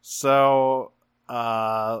 So,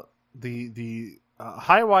 the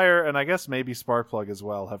Highwire and I guess maybe Sparkplug as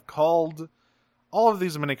well have called all of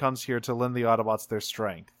these minicons here to lend the Autobots their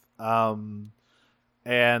strength. And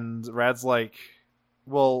Rad's like,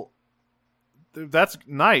 well, that's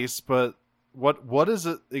nice, but what is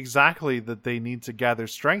it exactly that they need to gather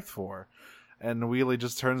strength for? And Wheelie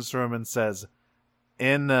just turns to him and says,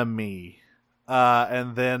 enemy.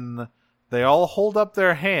 And then they all hold up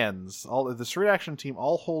their hands. The Street Action team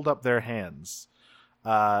all hold up their hands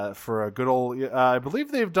for a good old... I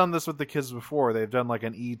believe they've done this with the kids before. They've done like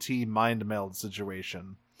an E.T. mind meld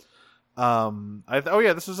situation.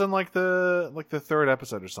 This is in like the third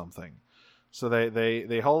episode or something. So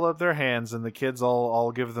they hold up their hands, and the kids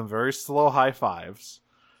all give them very slow high fives.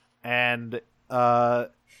 And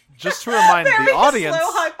just to remind the audience,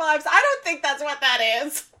 slow high fives. I don't think that's what that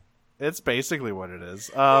is. It's basically what it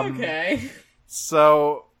is. Okay.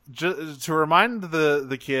 So to remind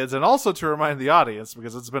the kids, and also to remind the audience,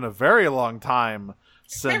 because it's been a very long time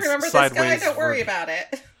since I remember Sideways, this guy. Don't worry about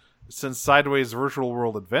it. Since Sideways Virtual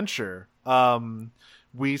World Adventure.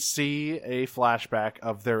 We see a flashback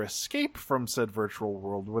of their escape from said virtual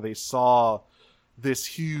world, where they saw this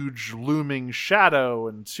huge looming shadow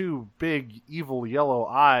and two big evil yellow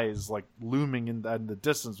eyes like looming in the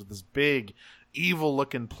distance with this big evil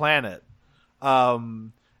looking planet.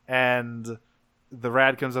 And the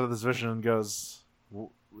Rad comes out of this vision and goes,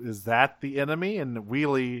 is that the enemy? And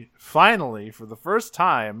Wheelie finally, for the first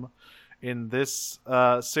time in this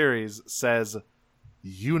series, says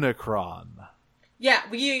Unicron. Yeah,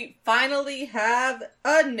 we finally have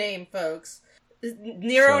a name, folks.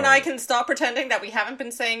 Nero and I can stop pretending that we haven't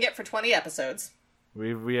been saying it for 20 episodes.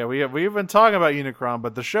 We've been talking about Unicron,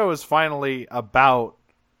 but the show is finally about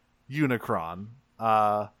Unicron.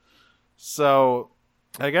 So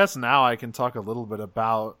I guess now I can talk a little bit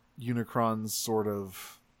about Unicron's sort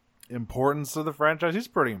of importance to the franchise. He's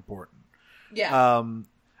pretty important. Yeah.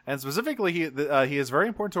 And specifically, he is very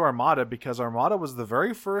important to Armada, because Armada was the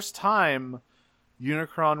very first time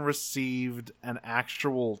Unicron received an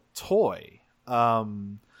actual toy.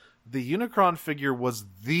 The Unicron figure was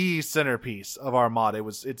the centerpiece of Armada.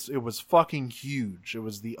 It was fucking huge. It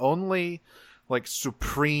was the only like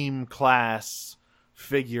supreme class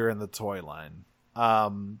figure in the toy line.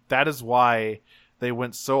 That is why they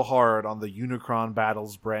went so hard on the Unicron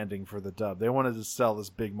Battles branding for the dub. They wanted to sell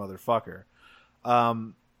this big motherfucker.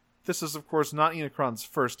 This is, of course, not Unicron's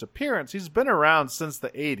first appearance. He's been around since the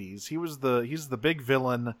 80s. He's the big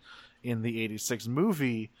villain in the 86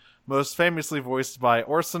 movie, most famously voiced by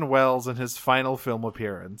Orson Welles in his final film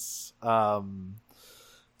appearance. But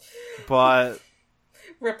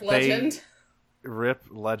Rip Legend. Rip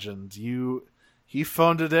Legend. He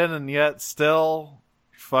phoned it in, and yet still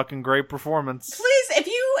fucking great performance. Please,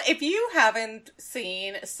 if you haven't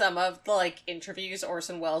seen some of the like interviews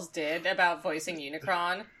Orson Welles did about voicing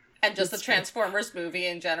Unicron, and just the Transformers movie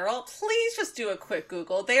in general, please just do a quick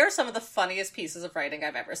Google. They are some of the funniest pieces of writing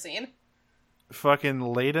I've ever seen. Fucking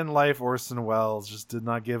late in life Orson Welles just did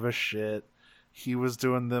not give a shit. He was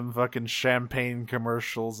doing them fucking champagne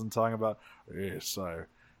commercials and talking about, yes, I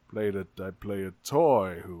play a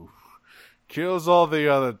toy who kills all the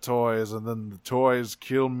other toys and then the toys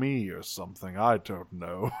kill me or something. I don't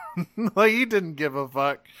know. Like, he didn't give a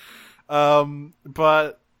fuck.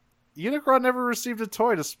 But Unicron never received a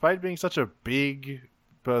toy despite being such a big,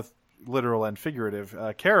 both literal and figurative,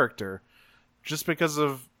 character, just because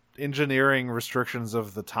of engineering restrictions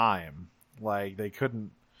of the time. Like, they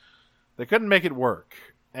couldn't make it work.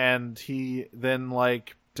 And he then,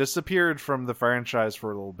 like, disappeared from the franchise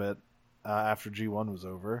for a little bit after G1 was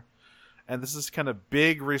over. And this is kind of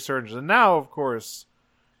big resurgence. And now, of course,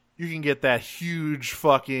 you can get that huge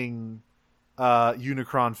fucking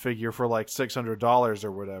Unicron figure for like $600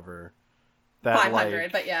 or whatever. That, $500,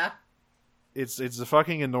 like, but yeah. It's a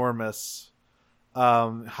fucking enormous,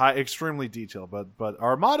 extremely detailed. But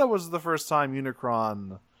Armada was the first time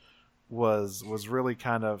Unicron was really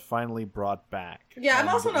kind of finally brought back. Yeah, I'm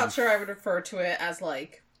also not sure I would refer to it as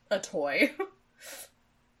like a toy.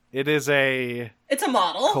 It is a... It's a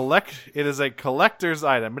model. It is a collector's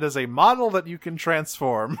item. It is a model that you can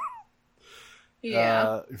transform.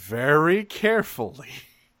 Yeah. Very carefully.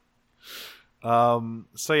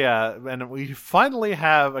 So yeah, and we finally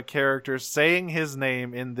have a character saying his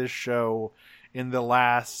name in this show in the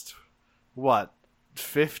last,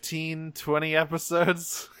 15, 20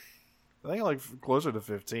 episodes? I think like closer to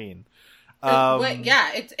 15.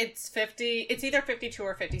 It's 50. It's either 52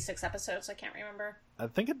 or 56 episodes. I can't remember. I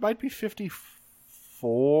think it might be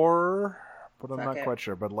 54, but I'm not quite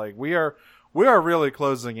sure. But like we are really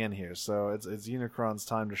closing in here, so it's Unicron's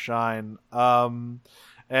time to shine. And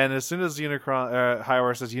as soon as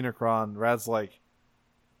Highwire says Unicron, Rad's like,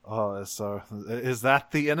 "Oh, so is that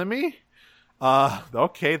the enemy?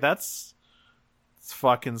 Okay, that's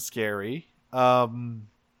fucking scary."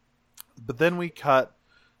 But then we cut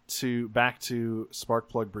back to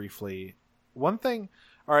Sparkplug briefly. One thing,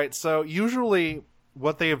 all right. So usually,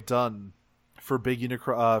 what they have done for big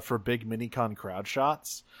Minicon crowd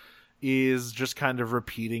shots is just kind of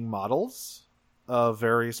repeating models of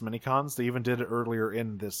various Minicons. They even did it earlier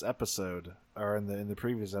in this episode, or in the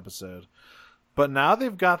previous episode. But now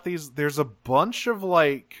they've got these. There's a bunch of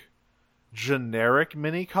like generic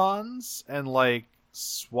Minicons and like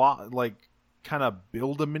kind of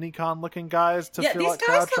build a Minicon looking guys to fill out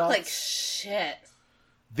crowd shots. These guys look like shit.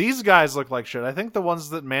 These guys look like shit. I think the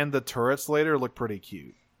ones that man the turrets later look pretty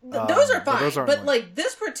cute. Those are fine, but like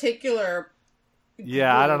this particular.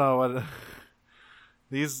 Yeah, I don't know what.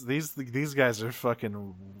 These guys are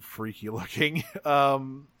fucking freaky looking.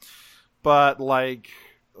 But like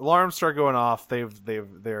alarms start going off.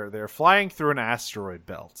 They're flying through an asteroid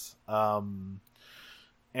belt.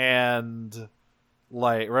 And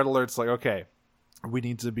like Red Alert's like, okay, we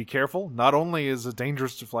need to be careful. Not only is it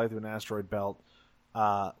dangerous to fly through an asteroid belt,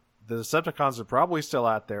 the Decepticons are probably still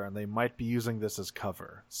out there, and they might be using this as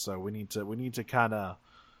cover. So we need to kind of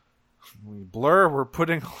Blur. We're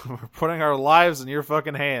putting our lives in your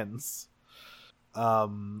fucking hands.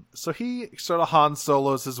 So he sort of Han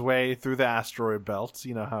Solos his way through the asteroid belt.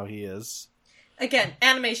 You know how he is. Again,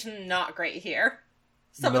 animation not great here.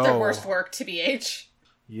 Some of their worst work, TBH.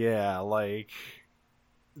 Yeah, like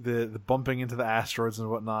the bumping into the asteroids and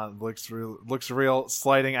whatnot looks real.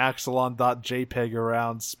 Sliding Axelon.jpg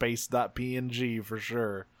around space.png for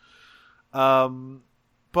sure.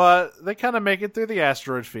 But they kind of make it through the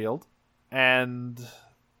asteroid field, and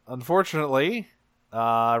unfortunately,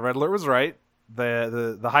 Red Alert was right.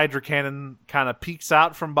 The Hydra cannon kind of peeks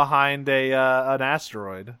out from behind an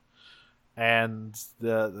asteroid, and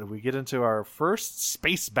we get into our first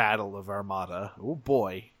space battle of Armada. Oh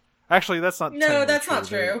boy! Actually, that's not. No, that's not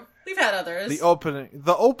true. We've had others. The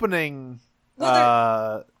opening.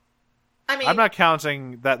 Well, I mean, I'm not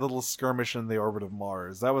counting that little skirmish in the orbit of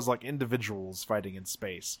Mars. That was like individuals fighting in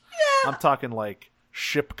space. Yeah. I'm talking like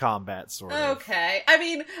ship combat sort of. Okay. I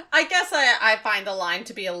mean, I guess I find the line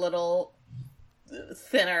to be a little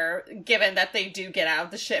thinner, given that they do get out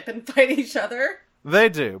of the ship and fight each other. They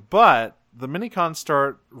do, but the Minicons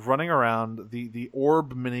start running around. The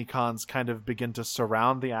orb Minicons kind of begin to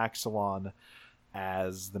surround the Axelon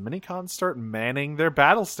as the Minicons start manning their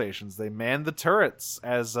battle stations. They man the turrets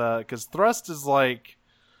as because Thrust is like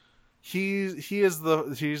he's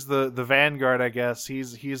the vanguard, I guess.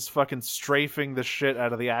 He's fucking strafing the shit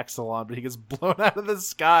out of the Axelon, but he gets blown out of the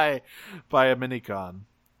sky by a Minicon.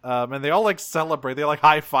 And they all like celebrate. They like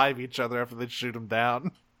high five each other after they shoot him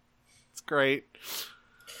down. It's great.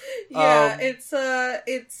 Yeah, it's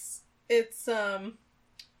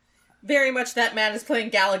very much that man is playing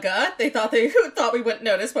Galaga. They thought we wouldn't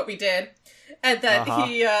notice, but we did. And then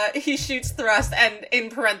he shoots thrust, and in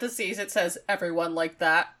parentheses it says everyone like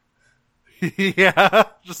that. Yeah,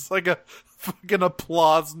 just like a fucking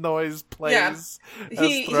applause noise plays.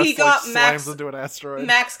 Yeah. He got slams into an asteroid.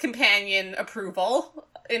 Max companion approval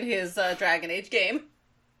in his Dragon Age game.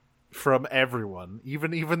 From everyone,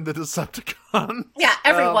 even the Decepticons. Yeah,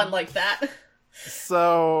 everyone like that.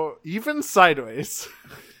 So even Sideways.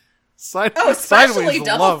 Especially Sideways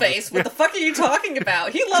Doubleface. What the fuck are you talking about?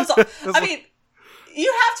 He loves. I mean,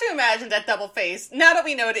 you have to imagine that Doubleface. Now that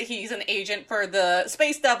we know that he's an agent for the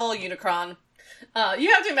Space Devil Unicron,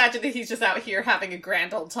 you have to imagine that he's just out here having a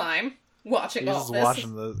grand old time watching all this.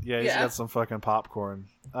 He's got some fucking popcorn.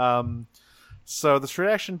 So the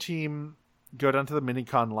straight action team go down to the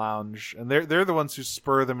Minicon lounge, and they're the ones who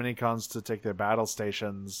spur the Minicons to take their battle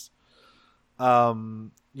stations.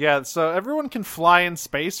 So everyone can fly in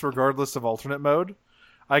space regardless of alternate mode.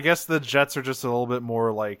 I guess the jets are just a little bit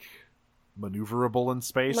more like maneuverable in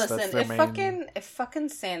space. Listen, that's their if fucking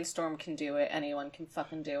Sandstorm can do it, anyone can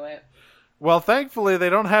fucking do it. Well, thankfully they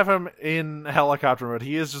don't have him in helicopter mode.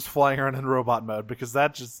 He is just flying around in robot mode because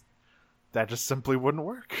that just simply wouldn't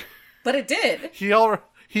work. But it did. He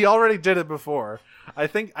already did it before. I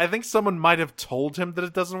think someone might have told him that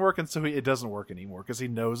it doesn't work, and so it doesn't work anymore because he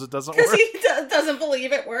knows it doesn't work. Because he doesn't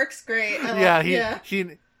believe it works. Great.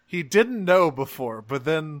 He didn't know before, but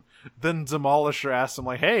then Demolisher asked him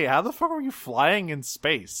like, "Hey, how the fuck are you flying in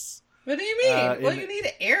space?" What do you mean? You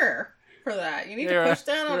need air for that. You need to push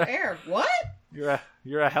down on air. What?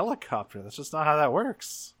 You're a helicopter. That's just not how that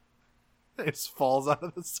works. It just falls out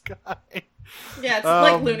of the sky. Yeah, it's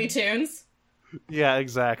like Looney Tunes. Yeah,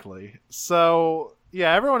 exactly. So,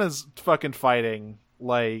 yeah, everyone is fucking fighting.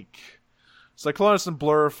 Like, Cyclonus and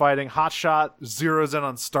Blur are fighting. Hotshot zeroes in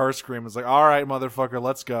on Starscream. It's like, alright, motherfucker,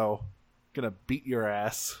 let's go. Gonna beat your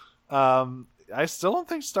ass. I still don't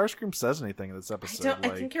think Starscream says anything in this episode. I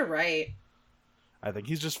think you're right. I think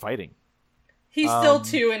he's just fighting. He's still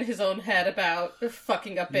too in his own head about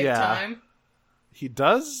fucking up big time. He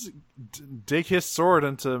does dig his sword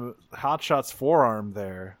into Hotshot's forearm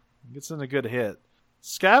there. Gets in a good hit.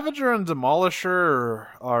 Scavenger and Demolisher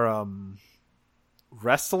are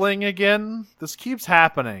wrestling again. This keeps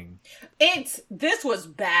happening. This was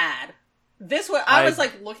bad. I was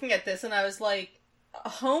like looking at this and I was like,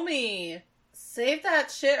 homie, save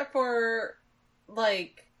that shit for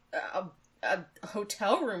like a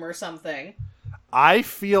hotel room or something. I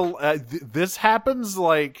feel this happens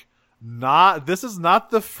like this is not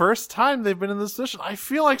the first time they've been in this position. I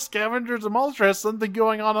feel like Scavenger Demolisher has something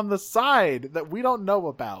going on the side that we don't know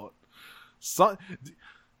about. Something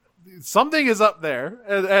is up there,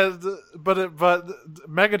 but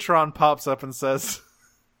Megatron pops up and says,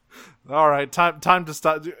 "All right, time to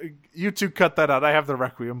stop. You two cut that out. I have the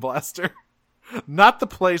Requiem Blaster. Not the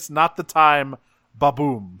place, not the time.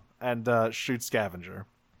 Ba-boom," and shoots Scavenger.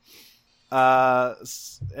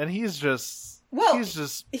 And he's just. Well, I mean,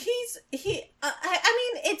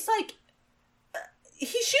 it's like he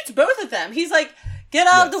shoots both of them. He's like, get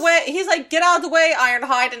out of the way. He's like, get out of the way,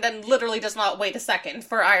 Ironhide, and then literally does not wait a second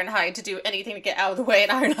for Ironhide to do anything to get out of the way.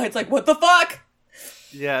 And Ironhide's like, what the fuck?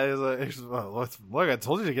 Yeah, he's like, look, I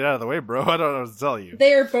told you to get out of the way, bro. I don't know what to tell you.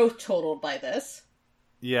 They are both totaled by this.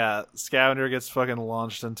 Yeah, Scavenger gets fucking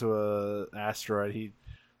launched into a asteroid. He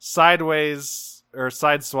sideswipe,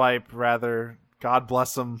 rather. God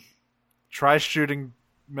bless him. Tries shooting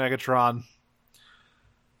Megatron.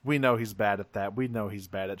 We know he's bad at that. We know he's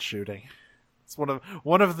bad at shooting. It's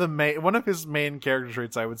one of his main character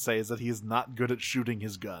traits, I would say, is that he is not good at shooting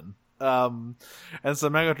his gun. And so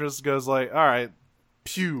Megatron just goes like, all right,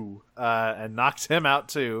 pew, and knocks him out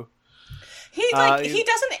too. He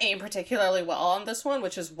doesn't aim particularly well on this one,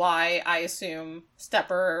 which is why I assume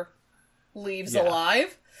Stepper leaves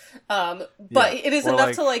alive. But it is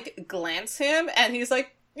enough to like glance him, and he's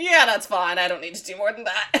like, yeah, that's fine. I don't need to do more than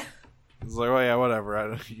that. He's like, well, yeah,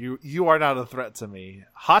 whatever. You are not a threat to me.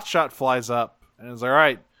 Hotshot flies up and is like, all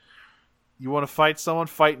right, you want to fight someone?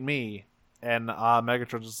 Fight me. And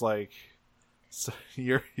Megatron's just like, so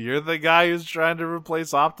you're the guy who's trying to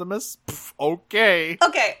replace Optimus? Pff, okay.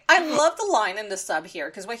 Okay, I love the line in the sub here,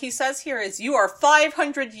 because what he says here is, you are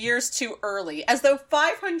 500 years too early, as though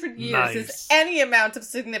 500 years is any amount of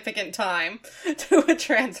significant time to a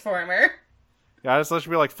Transformer. Yeah, I just thought it should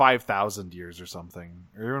be like 5,000 years or something.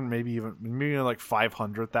 Or maybe like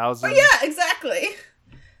 500,000. Oh, yeah, exactly.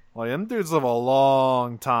 Like, them dudes live a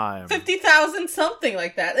long time. 50,000, something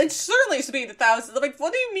like that. It certainly should be the thousands. Like,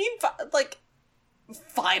 what do you mean, like,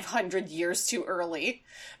 500 years too early.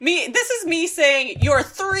 This is me saying you're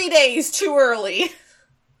 3 days too early.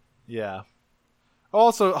 Yeah.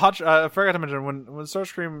 Also, I forgot to mention when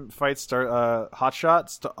Starscream fights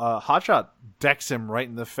Hotshot decks him right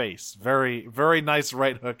in the face. Very, very nice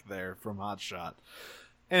right hook there from Hotshot.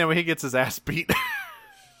 Anyway, he gets his ass beat.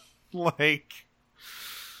 Like,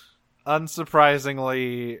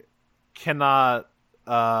 unsurprisingly, cannot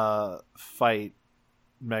fight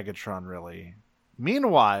Megatron really.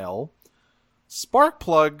 Meanwhile,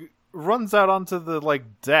 Sparkplug runs out onto the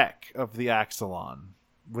deck of the Axelon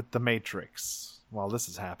with the Matrix while this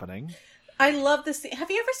is happening. I love this scene.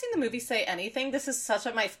 Have you ever seen the movie Say Anything? This is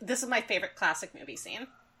this is my favorite classic movie scene.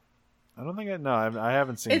 I don't think I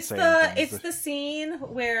haven't seen It's Say Anything. It's the scene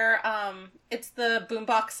where it's the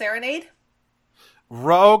boombox serenade.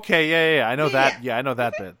 Okay, yeah. I know that. Yeah. I know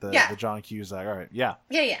that bit. The John Cusack. All right, yeah.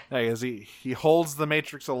 Yeah. As he holds the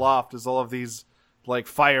Matrix aloft as all of these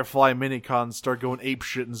Firefly minicons start going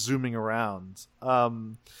apeshit and zooming around.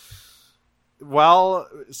 So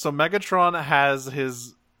Megatron has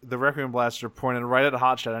the Requiem Blaster pointed right at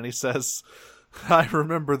Hotshot, and he says, "I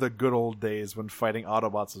remember the good old days when fighting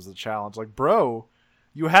Autobots was a challenge." Like, bro,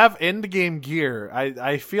 you have endgame gear.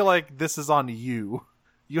 I feel like this is on you.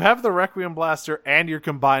 You have the Requiem Blaster, and you're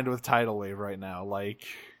combined with Tidal Wave right now. Like,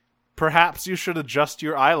 perhaps you should adjust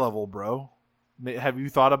your eye level, bro. Have you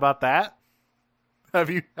thought about that? Have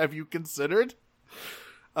you considered?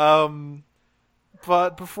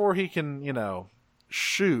 But before he can,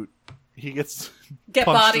 shoot, he gets Get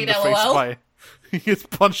punched bodied, in the face LOL. he gets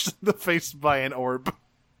punched in the face by an orb.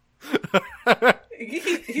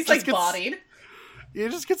 He's like bodied. He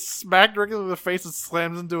just gets smacked directly in the face and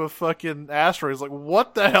slams into a fucking asteroid. He's like,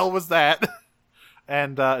 what the hell was that?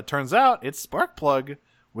 And it turns out it's Sparkplug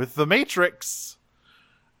with the Matrix.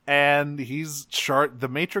 And the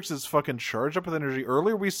Matrix is fucking charged up with energy.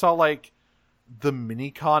 Earlier we saw, the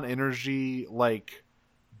Minicon energy,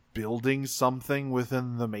 building something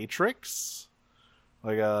within the Matrix.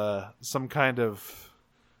 Some kind of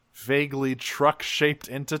vaguely truck-shaped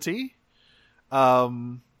entity.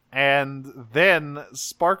 And then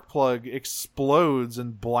Sparkplug explodes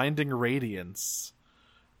in blinding radiance.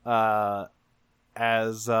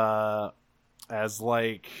 As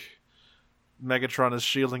Megatron is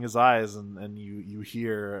shielding his eyes, and you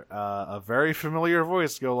hear a very familiar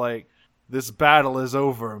voice go "This battle is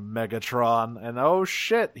over, Megatron," and oh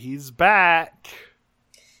shit, he's back.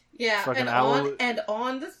 Yeah, and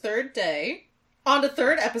on the third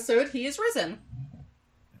episode, he is risen.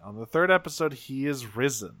 On the third episode, he is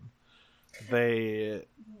risen. The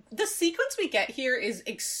sequence we get here is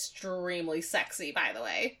extremely sexy, by the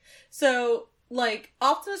way. So,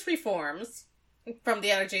 Optimus reforms from the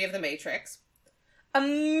energy of the Matrix,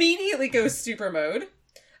 immediately goes super mode,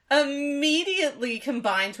 immediately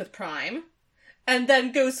combines with Prime, and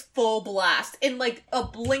then goes full blast in a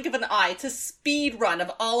blink of an eye to speed run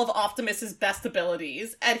of all of Optimus's best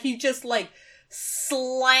abilities, and he just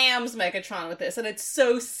slams Megatron with this, and it's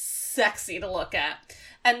so sexy to look at.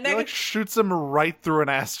 And he shoots him right through an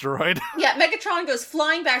asteroid. Yeah, Megatron goes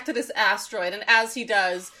flying back to this asteroid, and as he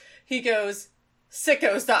does, he goes,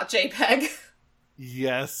 sickos.jpg.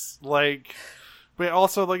 Yes, but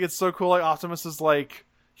also, it's so cool, Optimus is,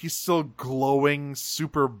 he's still glowing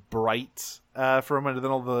super bright for a minute, and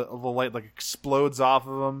then all the light, explodes off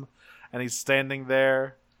of him, and he's standing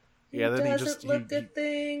there. Yeah, then he doesn't look a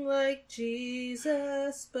thing like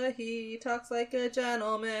Jesus, but he talks like a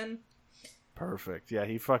gentleman. Perfect. Yeah,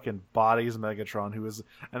 he fucking bodies Megatron,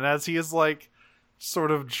 and as he is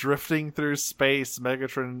sort of drifting through space,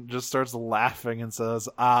 Megatron just starts laughing and says,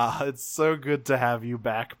 it's so good to have you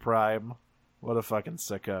back, Prime. What a fucking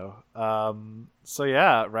sicko. So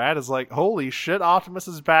yeah, Rad is holy shit, Optimus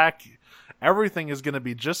is back. Everything is gonna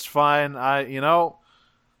be just fine.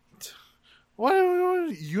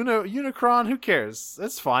 Unicron, who cares?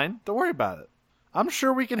 It's fine. Don't worry about it. I'm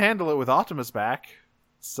sure we can handle it with Optimus back.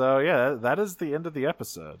 So yeah, that is the end of the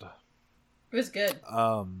episode. It was good.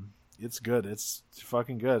 It's good. It's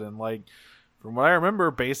fucking good. And from what I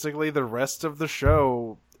remember, basically the rest of the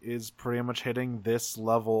show is pretty much hitting this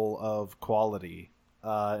level of quality,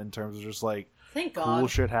 in terms of just Thank cool God.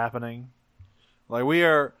 shit happening. We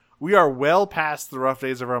are well past the rough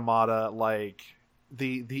days of Armada.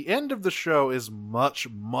 The end of the show is much,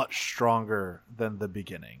 much stronger than the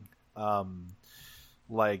beginning.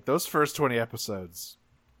 Those first 20 episodes,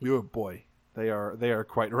 boy, they are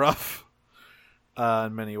quite rough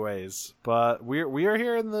in many ways. But we are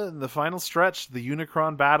here in the final stretch, the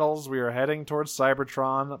Unicron battles. We are heading towards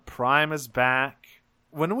Cybertron. Prime is back.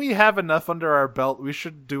 When we have enough under our belt, we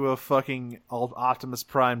should do a fucking Optimus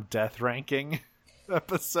Prime death ranking.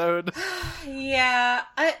 episode. Yeah,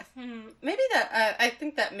 maybe that. I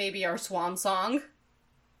think that may be our swan song.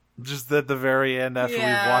 Just at the very end, after we've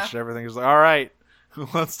Yeah. watched everything, it's like, all right,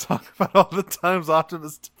 let's talk about all the times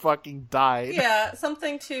Optimus fucking died. Yeah,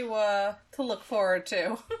 something to look forward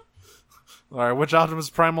to. All right, which Optimus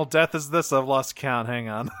Primal death is this? I've lost count. Hang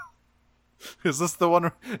on. Is this the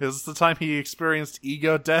one? Is this the time he experienced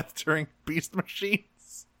ego death during Beast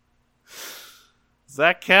Machines? Does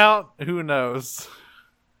that count? Who knows?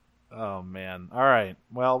 Oh man. All right.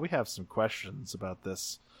 Well, we have some questions about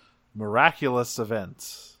this miraculous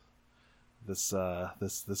event. This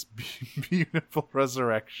beautiful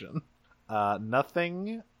resurrection.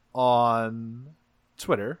 Nothing on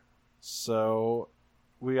Twitter, so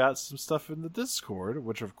we got some stuff in the Discord,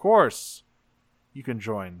 which of course you can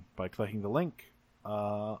join by clicking the link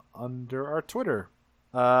under our Twitter.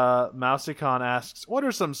 MouseyCon asks, what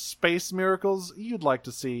are some space miracles you'd like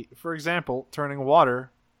to see? For example, turning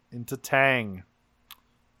water into Tang.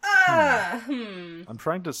 I'm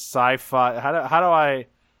trying to sci-fi. How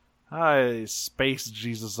do I space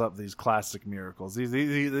Jesus up these classic miracles?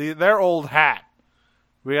 They're old hat.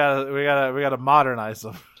 We gotta modernize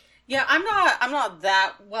them. Yeah, I'm not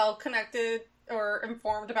that well connected or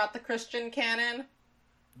informed about the Christian canon,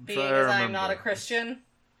 being as I'm not a Christian.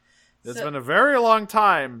 It's been a very long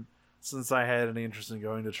time since I had any interest in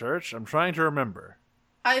going to church. I'm trying to remember.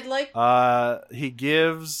 I'd like. He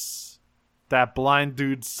gives that blind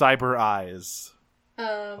dude cyber eyes,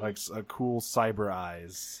 like a cool cyber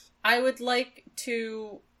eyes. I would like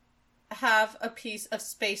to have a piece of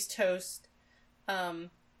space toast,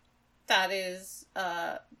 that is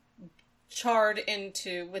charred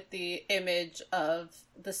into with the image of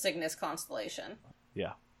the Cygnus constellation.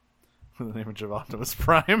 Yeah, with an image of Optimus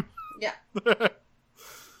Prime. Yeah.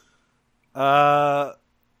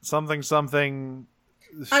 Something.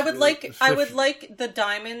 I would like the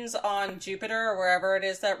diamonds on Jupiter or wherever it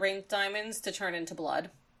is that rains diamonds to turn into blood.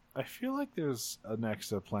 I feel like there's an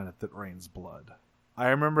exoplanet that rains blood. I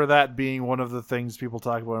remember that being one of the things people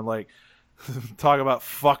talk about, like talk about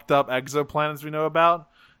fucked up exoplanets we know about.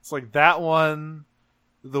 It's like that one,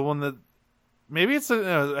 the one that maybe it's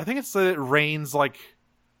I think it's that it rains like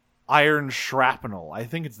iron shrapnel. I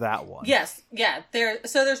think it's that one. Yes, yeah.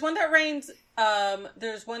 There's one that rains.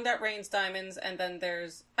 There's one that rains diamonds, and then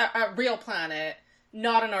there's a real planet,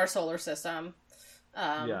 not in our solar system.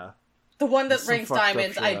 Yeah. The one that There's rains some fucked up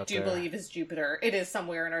diamonds, shit I out do there. believe is Jupiter. It is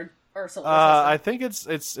somewhere in our solar system. I think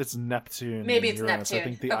it's Neptune. Maybe and it's Uranus. I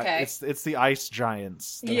Neptune. think Okay. it's the ice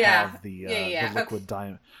giants that Yeah. have the Yeah. liquid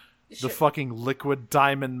diamond, the Sure. fucking liquid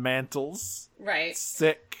diamond mantles. Right.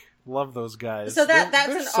 Sick. Love those guys. So that's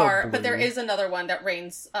They're an so R, but there blue. is another one that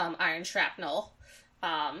rains iron shrapnel.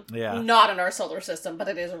 Yeah. Not in our solar system, but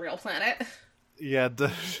it is a real planet. Yeah,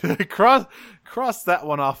 cross that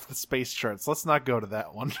one off the space charts. Let's not go to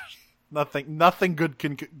that one. Nothing good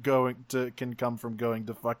can come from going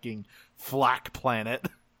to fucking Flack Planet.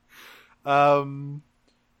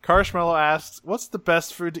 Carshmallow asks, "What's the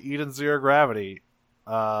best food to eat in zero gravity?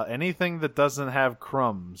 Anything that doesn't have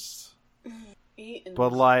crumbs."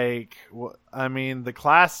 But like, I mean, the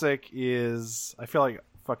classic is, I feel like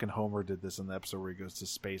fucking Homer did this in the episode where he goes to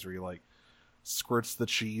space, where he like squirts the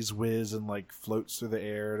cheese whiz and like floats through the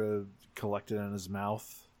air to collect it in his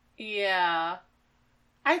mouth. Yeah.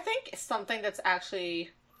 I think something that's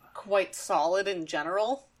actually quite solid in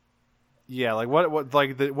general. Yeah, like what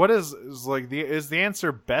is the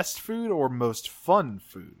answer best food or most fun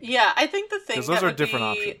food? Yeah, I think the thing 'Cause those that are would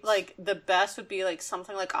different be options. like the best would be like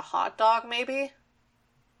something like a hot dog, maybe.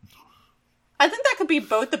 I think that could be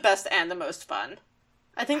both the best and the most fun.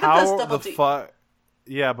 I think that How does double the D. fuck?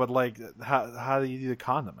 Yeah, but like, how do you do the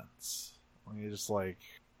condiments? You just like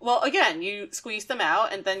Well, again, you squeeze them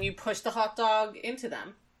out and then you push the hot dog into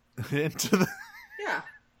them. into the Yeah.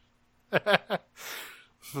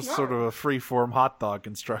 sort of a free-form hot dog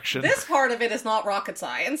construction. This part of it is not rocket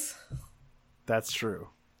science. That's true.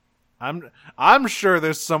 I'm sure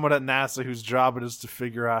there's someone at NASA whose job it is to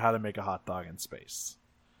figure out how to make a hot dog in space,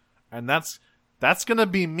 and that's gonna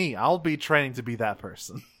be me. I'll be training to be that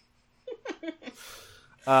person.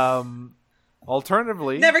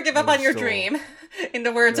 Alternatively, Never give up there's on your still- dream. In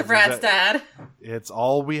the words of That's Brad's dad. It's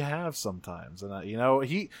all we have sometimes, and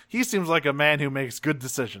he seems like a man who makes good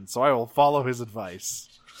decisions, so I will follow his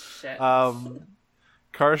advice. Shit.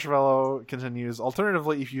 Carshmallow continues,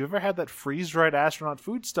 alternatively, if you ever had that freeze-dried astronaut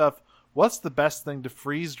food stuff, what's the best thing to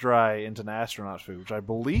freeze-dry into an astronaut food? Which I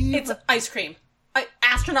believe... It's ice cream.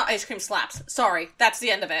 Astronaut ice cream slaps. Sorry, that's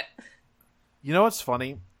the end of it. You know what's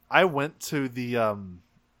funny? I went to the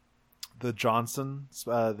Johnson...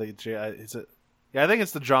 is it Yeah, I think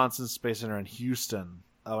it's the Johnson Space Center in Houston.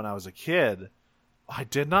 When I was a kid, I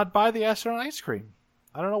did not buy the astronaut ice cream.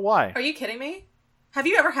 I don't know why. Are you kidding me? Have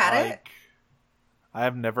you ever had it? I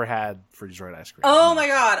have never had freeze-dried ice cream. Oh my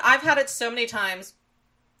god, I've had it so many times.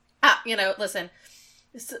 Listen,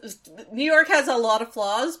 New York has a lot of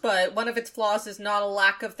flaws, but one of its flaws is not a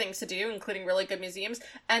lack of things to do, including really good museums.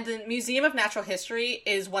 And the Museum of Natural History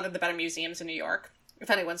is one of the better museums in New York, if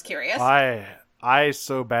anyone's curious. I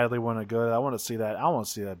so badly want to go. I want to see that. I want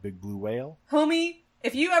to see that big blue whale. Homie,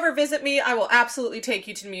 if you ever visit me, I will absolutely take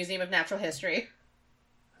you to the Museum of Natural History.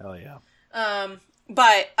 Hell yeah.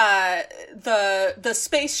 But the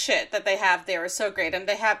space shit that they have there is so great, and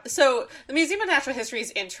the Museum of Natural History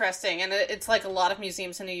is interesting, and it's like a lot of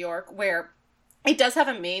museums in New York where it does have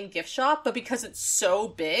a main gift shop, but because it's so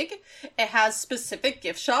big, it has specific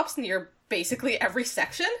gift shops near basically every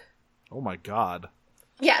section. Oh my god.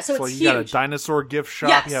 Yeah, so it's you huge. Got a dinosaur gift shop.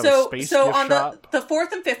 Yeah, you have a space gift on shop. the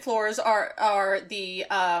 4th and 5th floors are the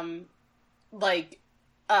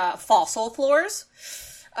fossil floors.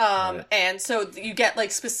 And so you get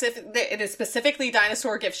like it is specifically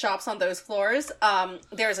dinosaur gift shops on those floors.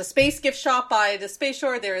 There's a space gift shop by the Space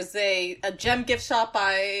Shore. There's a gem gift shop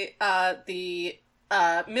by the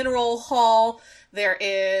Mineral Hall. There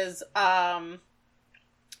is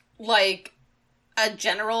like a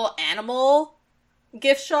general animal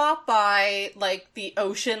gift shop by like the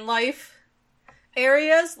ocean life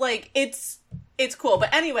areas. Like it's cool.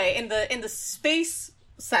 But anyway, in the space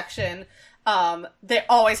section, they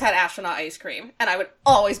always had astronaut ice cream, and I would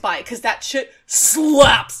always buy it because that shit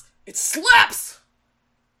slaps. It slaps.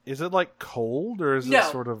 Is it like cold, or is it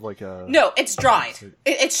sort of like a? No, it's dry.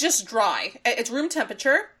 It's just dry. It's room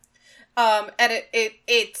temperature, and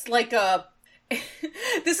it's like a.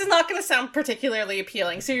 This is not going to sound particularly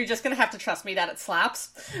appealing, so you're just going to have to trust me that it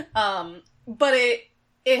slaps. But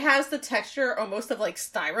it has the texture almost of like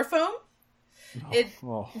styrofoam.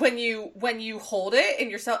 When you hold it in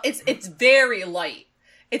yourself, it's very light.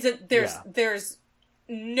 There's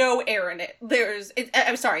no air in it.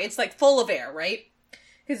 I'm sorry, it's like full of air, right?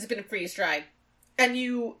 Because it's been freeze dried, and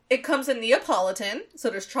it comes in Neapolitan, so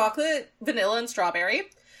there's chocolate, vanilla, and strawberry,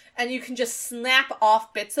 and you can just snap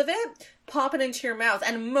off bits of it, pop it into your mouth,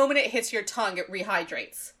 and the moment it hits your tongue, it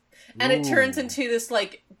rehydrates, and it turns into this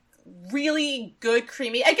like really good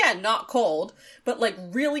creamy, again, not cold, but like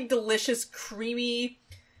really delicious creamy,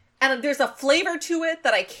 and there's a flavor to it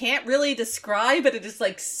that I can't really describe, but it is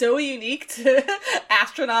like so unique to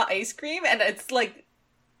astronaut ice cream, and it's like,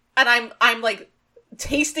 and I'm like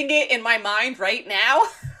tasting it in my mind right now.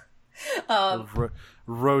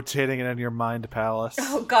 Rotating it in your mind palace.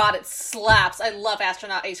 Oh god, it slaps. I love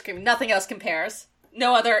astronaut ice cream. Nothing else compares.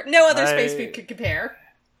 No other space food could compare.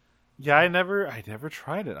 Yeah, I never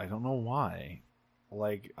tried it. I don't know why.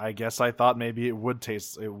 Like, I guess I thought maybe it would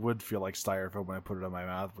feel like styrofoam when I put it in my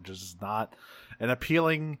mouth, which is not an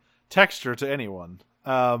appealing texture to anyone.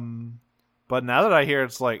 But now that I hear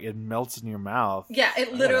it's like, it melts in your mouth. Yeah,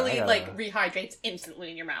 it literally like rehydrates instantly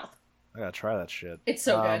in your mouth. I gotta try that shit. It's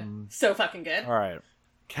so good. So fucking good. Alright.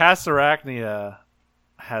 Cassarachnia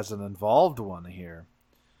has an involved one here.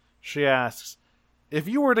 She asks, if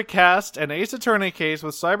you were to cast an Ace Attorney case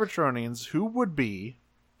with Cybertronians, who would be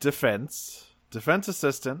defense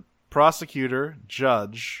assistant, prosecutor,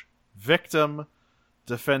 judge, victim,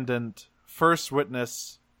 defendant, first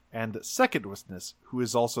witness, and second witness, who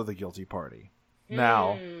is also the guilty party?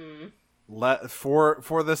 Now,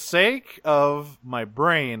 for the sake of my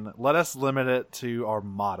brain, let us limit it to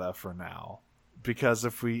Armada for now. Because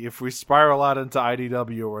if we spiral out into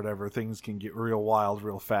IDW or whatever, things can get real wild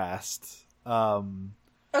real fast.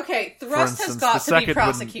 Okay, Thrust has got to be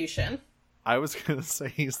prosecution. I was gonna say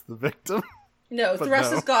he's the victim. No,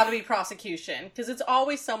 Thrust has got to be prosecution, because it's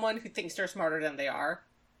always someone who thinks they're smarter than they are.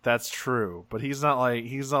 That's true, but he's not like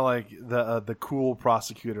the cool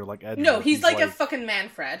prosecutor like Edward. No, he's like a fucking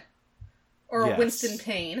Manfred, or a Winston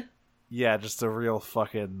Payne. Yeah, just a real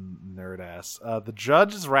fucking nerd ass. The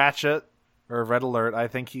judge is Ratchet or Red Alert. I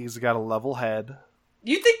think he's got a level head.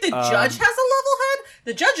 You think the judge has a level head?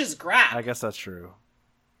 The judge is Grap. I guess that's true.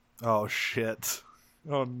 Oh shit!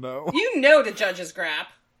 Oh no! You know the judge is Grap.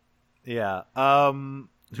 Yeah.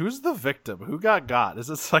 Who's the victim? Who got? Is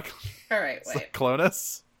it like? All right, wait.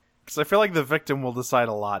 Cyclonus? Because I feel like the victim will decide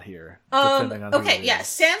a lot here. Depending on okay, yeah.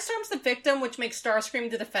 Sandstorm's the victim, which makes Starscream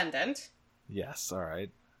the defendant. Yes. All right.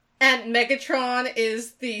 And Megatron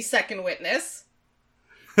is the second witness.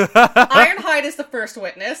 Ironhide is the first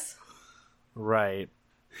witness. Right.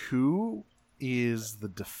 Who is the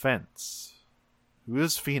defense? Who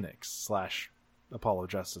is Phoenix / Apollo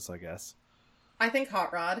Justice, I guess? I think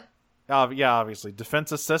Hot Rod. Yeah, obviously.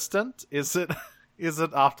 Defense assistant? Is it Is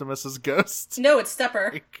it Optimus's ghost? No, it's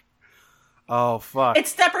Stepper. Oh, fuck.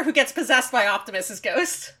 It's Stepper who gets possessed by Optimus's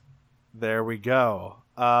ghost. There we go.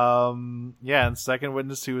 Yeah, and second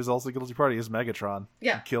witness who is also guilty party is Megatron.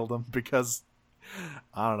 Yeah. He killed him because,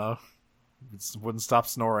 I don't know, wouldn't stop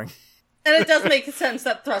snoring. And it does make sense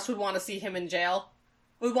that Thrust would want to see him in jail.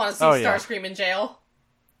 Would want to see Starscream in jail.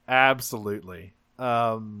 Absolutely.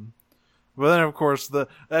 But then, of course,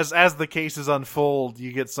 as the cases unfold,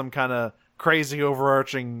 you get some kind of crazy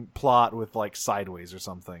overarching plot with, like, Sideways or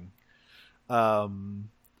something. Cass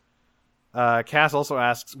also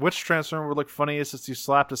asks, which Transformer would look funniest if you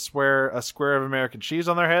slapped a square of American cheese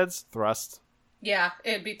on their heads? Thrust. Yeah,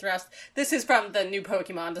 it'd be Thrust. This is from the new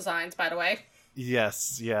Pokemon designs, by the way.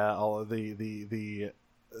 Yes, yeah, all of the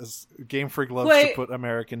Game Freak loves to put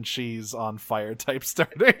American cheese on fire type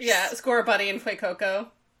starters. Yeah, Scorbunny and Fuecoco.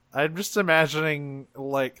 I'm just imagining,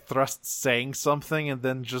 like, Thrust saying something and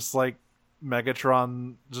then just, like,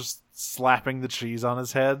 Megatron just slapping the cheese on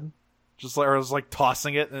his head. Or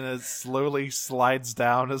tossing it, and it slowly slides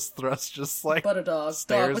down as Thrust just, like, Butter dog.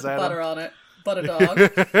 stares Dog with at butter him. on it. Butter dog.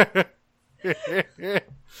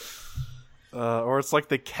 Or it's like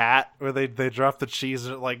the cat, where they drop the cheese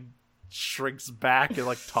and it, like, shrinks back and,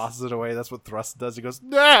 like, tosses it away. That's what Thrust does. He goes,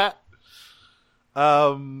 nah!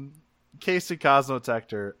 Casey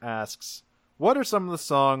Cosmotector asks, what are some of the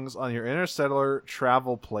songs on your interstellar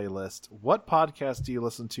travel playlist? What podcast do you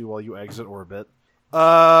listen to while you exit orbit?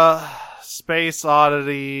 Space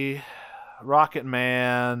Oddity, Rocket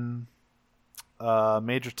Man,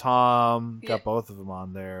 Major Tom, got both of them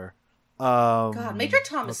on there. God, Major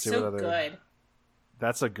Tom is so good.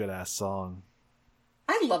 That's a good ass song.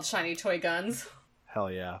 I love Shiny Toy Guns.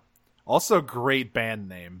 Hell yeah. Also, great band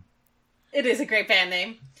name. It is a great band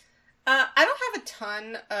name. I don't have a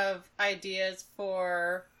ton of ideas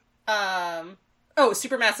for,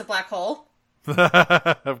 Supermassive Black Hole.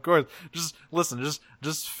 Of course. Just listen,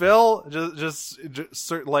 just Phil,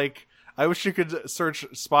 like, I wish you could search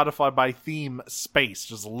Spotify by theme space.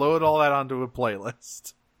 Just load all that onto a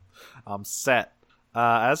playlist. I'm set.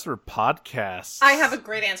 As for podcasts, I have a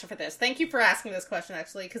great answer for this. Thank you for asking this question,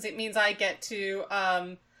 actually, because it means I get to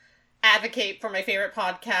advocate for my favorite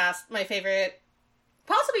podcast,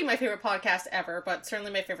 possibly my favorite podcast ever, but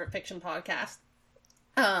certainly my favorite fiction podcast,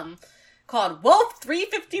 called Wolf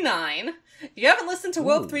 359. If you haven't listened to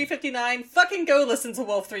Wolf 359, fucking go listen to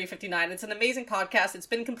Wolf 359. It's an amazing podcast. It's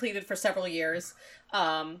been completed for several years.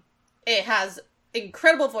 It has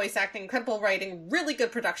incredible voice acting, incredible writing, really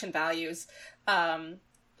good production values.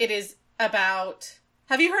 It is about...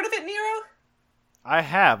 Have you heard of it, Nero? I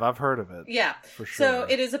have. I've heard of it. Yeah. For sure. So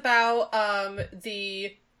it is about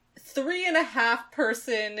the 3.5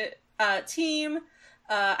 person team.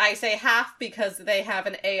 I say half because they have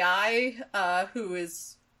an AI who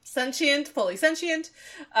is sentient, fully sentient.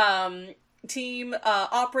 Team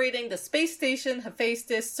operating the space station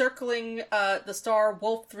Hephaestus, circling the star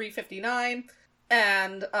Wolf 359.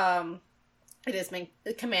 And it is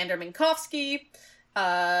Commander Minkowski,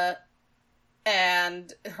 and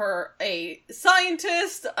a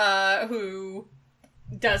scientist who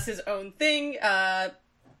does his own thing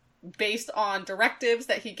based on directives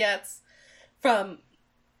that he gets from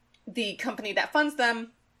the company that funds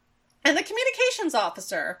them, and the communications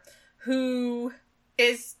officer who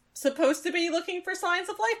is supposed to be looking for signs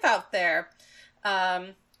of life out there,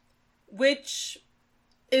 which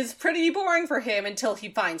is pretty boring for him until he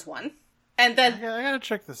finds one. And then I gotta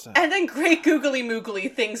check this out. And then great googly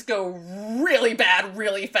moogly, things go really bad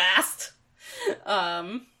really fast.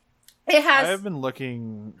 I've been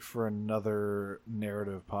looking for another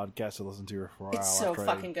narrative podcast to listen to for a while. It's so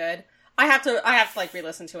fucking good. I have to like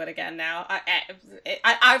re-listen to it again now.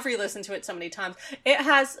 I've re-listened to it so many times. It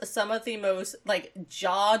has some of the most like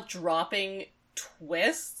jaw-dropping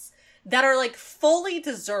twists that are like fully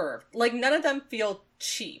deserved. Like none of them feel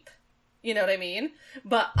cheap. You know what I mean?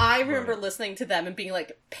 But I remember listening to them and being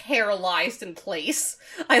like paralyzed in place.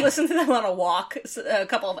 I listened to them on a walk, a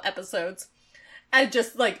couple of episodes, and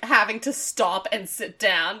just like having to stop and sit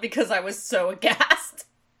down because I was so aghast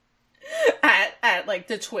at like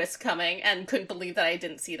the twists coming and couldn't believe that I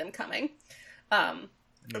didn't see them coming.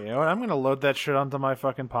 You know what? I'm gonna load that shit onto my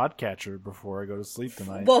fucking podcatcher before I go to sleep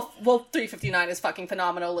tonight. Wolf 359 is fucking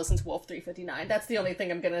phenomenal. Listen to Wolf 359. That's the only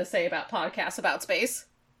thing I'm gonna say about podcasts about space.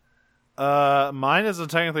 Mine isn't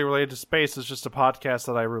technically related to space. It's just a podcast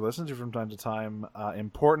that I re-listen to from time to time.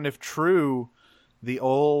 Important If True, the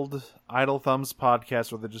old Idle Thumbs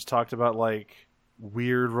podcast where they just talked about like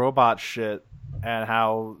weird robot shit and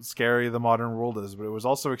how scary the modern world is. But it was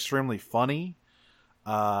also extremely funny.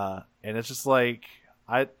 And it's just like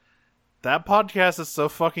That podcast is so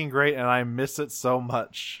fucking great, and I miss it so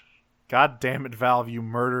much. God damn it, Valve, you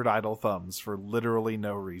murdered Idle Thumbs for literally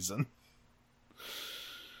no reason.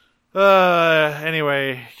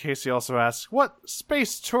 Anyway, Casey also asks, what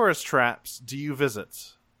space tourist traps do you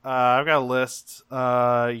visit? I've got a list.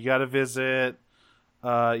 You gotta visit,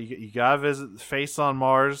 you gotta visit Face on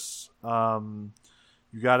Mars.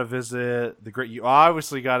 You gotta visit the Great, you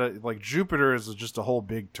obviously gotta, like, Jupiter is just a whole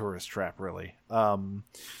big tourist trap, really.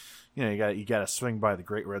 You gotta swing by the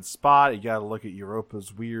Great Red Spot. You gotta look at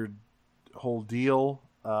Europa's weird whole deal.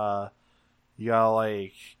 You gotta,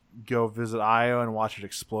 like, go visit Io and watch it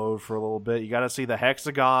explode for a little bit. You gotta see the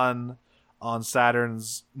hexagon on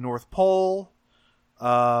Saturn's North Pole.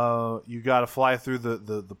 You gotta fly through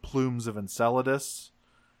the plumes of Enceladus.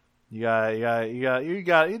 You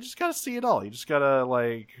just gotta see it all. You just gotta,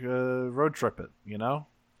 like, road trip it, you know?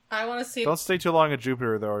 I want to see... Don't stay too long at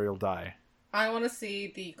Jupiter, though, or you'll die. I want to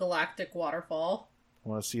see the galactic waterfall. I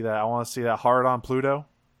want to see that heart on Pluto.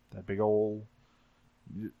 That big old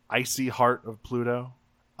icy heart of Pluto.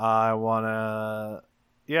 I want to...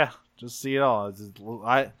 just see it all.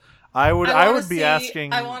 I would be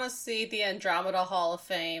asking... I want to see the Andromeda Hall of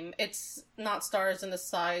Fame. It's not stars in the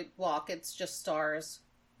sidewalk, it's just stars.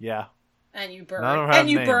 Yeah. And you burn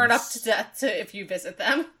up to death if you visit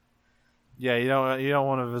them. Yeah, you don't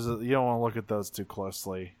want to visit, you don't want to look at those too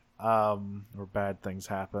closely. Or bad things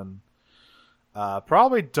happen.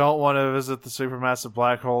 Probably don't want to visit the supermassive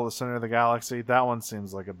black hole at the center of the galaxy. That one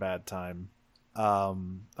seems like a bad time. I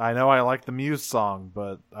know I like the Muse song,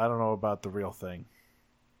 but I don't know about the real thing.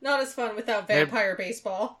 Not as fun without vampire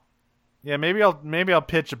baseball. Yeah, maybe I'll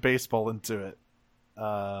pitch a baseball into it,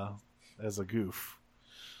 as a goof.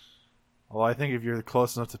 Well, I think if you're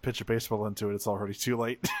close enough to pitch a baseball into it, it's already too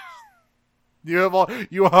late. You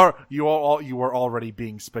are already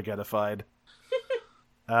being spaghettified.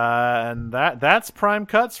 And that's Prime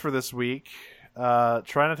Cuts for this week. Try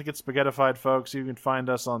not to get spaghettified, folks. You can find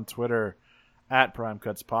us on Twitter at Prime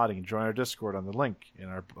Cuts Pod. You can join our Discord on the link in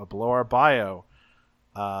our below our bio.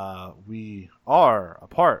 We are a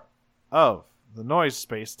part of the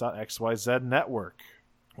Noisepace.xyz network,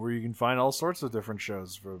 where you can find all sorts of different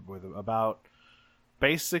shows about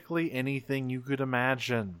basically anything you could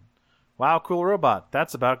imagine. Wow, Cool Robot.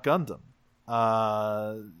 That's about Gundam.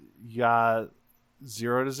 You got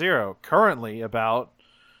 0 to 0. Currently about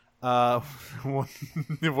Wonder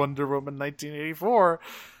Woman 1984.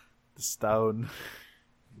 The Stone.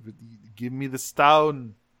 Give me the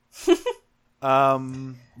Stone. How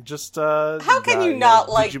can you not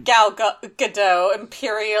like Gal Gadot,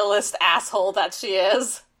 imperialist asshole that she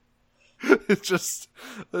is? It's just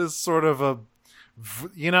this sort of a,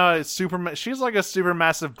 she's like a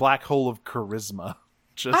supermassive black hole of charisma.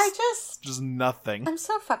 Just nothing. I'm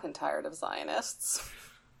so fucking tired of Zionists.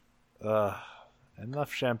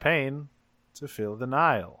 Enough champagne to fill the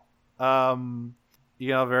Nile.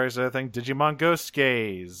 Various other things. Digimon Ghost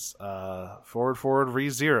Gaze. Forward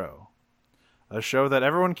ReZero. A show that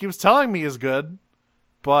everyone keeps telling me is good,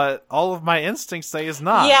 but all of my instincts say is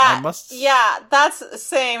not. Yeah, that's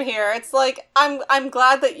same here. It's like, I'm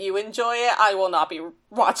glad that you enjoy it. I will not be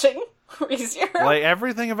watching ReZero. Like,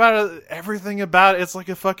 everything about it, it's like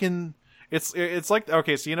a fucking, it's like,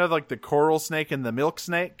 okay, so like the coral snake and the milk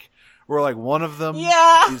snake, where like one of them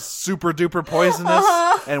is super duper poisonous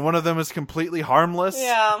and one of them is completely harmless.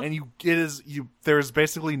 Yeah. And there's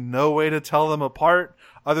basically no way to tell them apart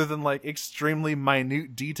other than like extremely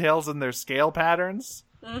minute details in their scale patterns.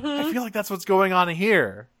 Mm-hmm. I feel like that's what's going on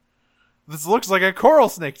here. This looks like a coral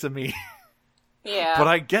snake to me. Yeah. But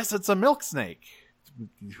I guess it's a milk snake.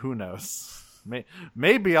 Who knows?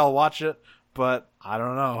 Maybe I'll watch it, but I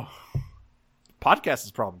don't know. Podcast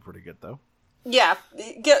is probably pretty good though. Yeah,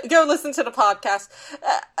 go listen to the podcast.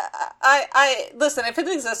 I listen, if it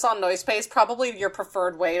exists on Noisepace, probably your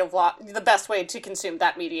preferred way the best way to consume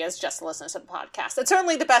that media is just to listen to the podcast. It's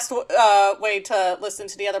certainly the best way to listen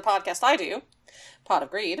to the other podcast I do, Pot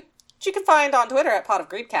of Greed, which you can find on Twitter at Pot of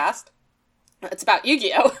Greedcast. It's about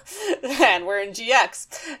Yu-Gi-Oh! And we're in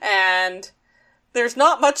GX. And there's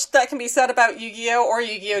not much that can be said about Yu-Gi-Oh! Or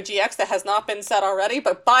Yu-Gi-Oh! GX that has not been said already,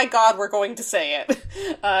 but by God, we're going to say it,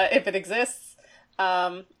 if it exists.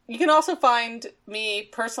 You can also find me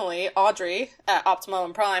personally, Audrey, at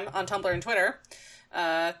Optimum Prime on Tumblr and Twitter.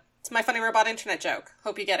 It's my funny robot internet joke.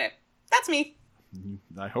 Hope you get it. That's me.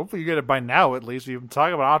 I hope you get it by now, at least. We've been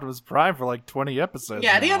talking about Optimus Prime for like 20 episodes.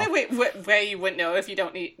 Yeah, now. the only way you wouldn't know if you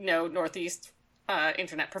don't know Northeast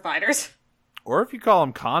internet providers. Or if you call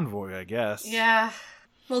him Convoy, I guess. Yeah.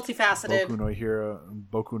 Multifaceted.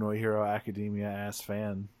 Boku no Hero Academia ass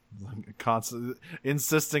fan. Constantly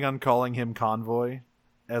insisting on calling him Convoy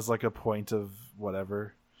as like a point of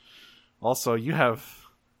whatever. Also,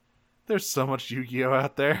 there's so much Yu-Gi-Oh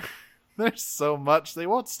out there. There's so much. They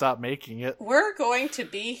won't stop making it. We're going to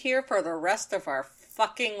be here for the rest of our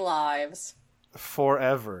fucking lives.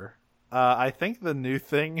 Forever. I think the new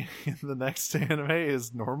thing in the next anime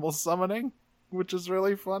is normal summoning, which is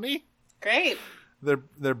really funny. Great.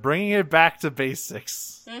 They're bringing it back to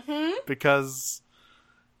basics. Mm-hmm. Because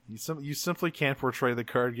you simply can't portray the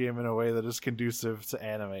card game in a way that is conducive to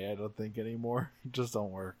anime, I don't think, anymore. It just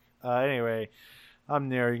don't work. Anyway, I'm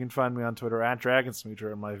Nero. You can find me on Twitter at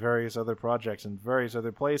DragonSmoocher and my various other projects in various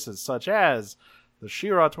other places, such as the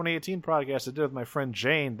She-Ra 2018 podcast I did with my friend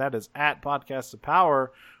Jane. That is at Podcast of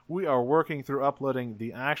Power. We are working through uploading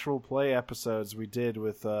the actual play episodes we did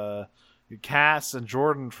with Cass and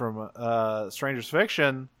Jordan from Stranger's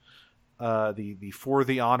Fiction. The For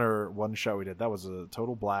the Honor one shot we did. That was a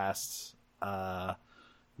total blast.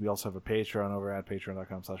 We also have a Patreon over at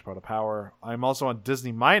patreon.com/podofpower. I'm also on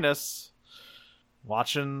Disney Minus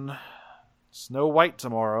watching Snow White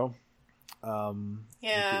tomorrow.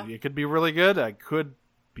 Yeah. It could be really good. I could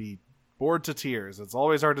be bored to tears. It's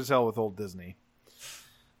always hard to tell with old Disney.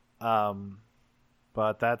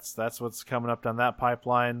 But that's what's coming up down that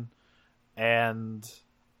pipeline. And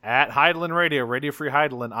at Heidelin Radio, Radio Free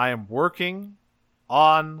Heidelin, I am working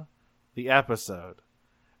on the episode.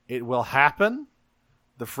 It will happen.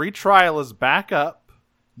 The free trial is back up.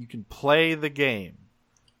 You can play the game.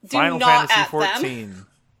 Do not at them.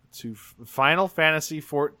 To Final Fantasy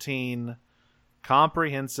XIV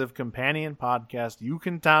comprehensive companion podcast. You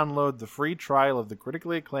can download the free trial of the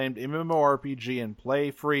critically acclaimed MMORPG and play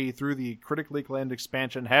free through the critically acclaimed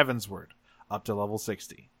expansion Heavensward up to level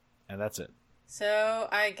 60. And that's it. So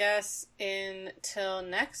I guess until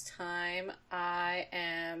next time, I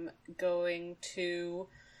am going to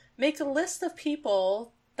make a list of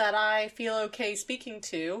people that I feel okay speaking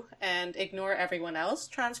to and ignore everyone else,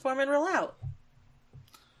 transform and roll out.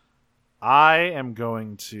 I am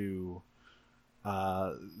going to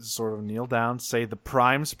sort of kneel down, say the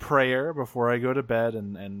Prime's prayer before I go to bed,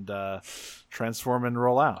 and transform and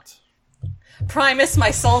roll out. Primus,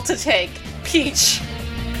 my soul to take. Peach.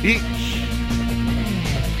 Peach.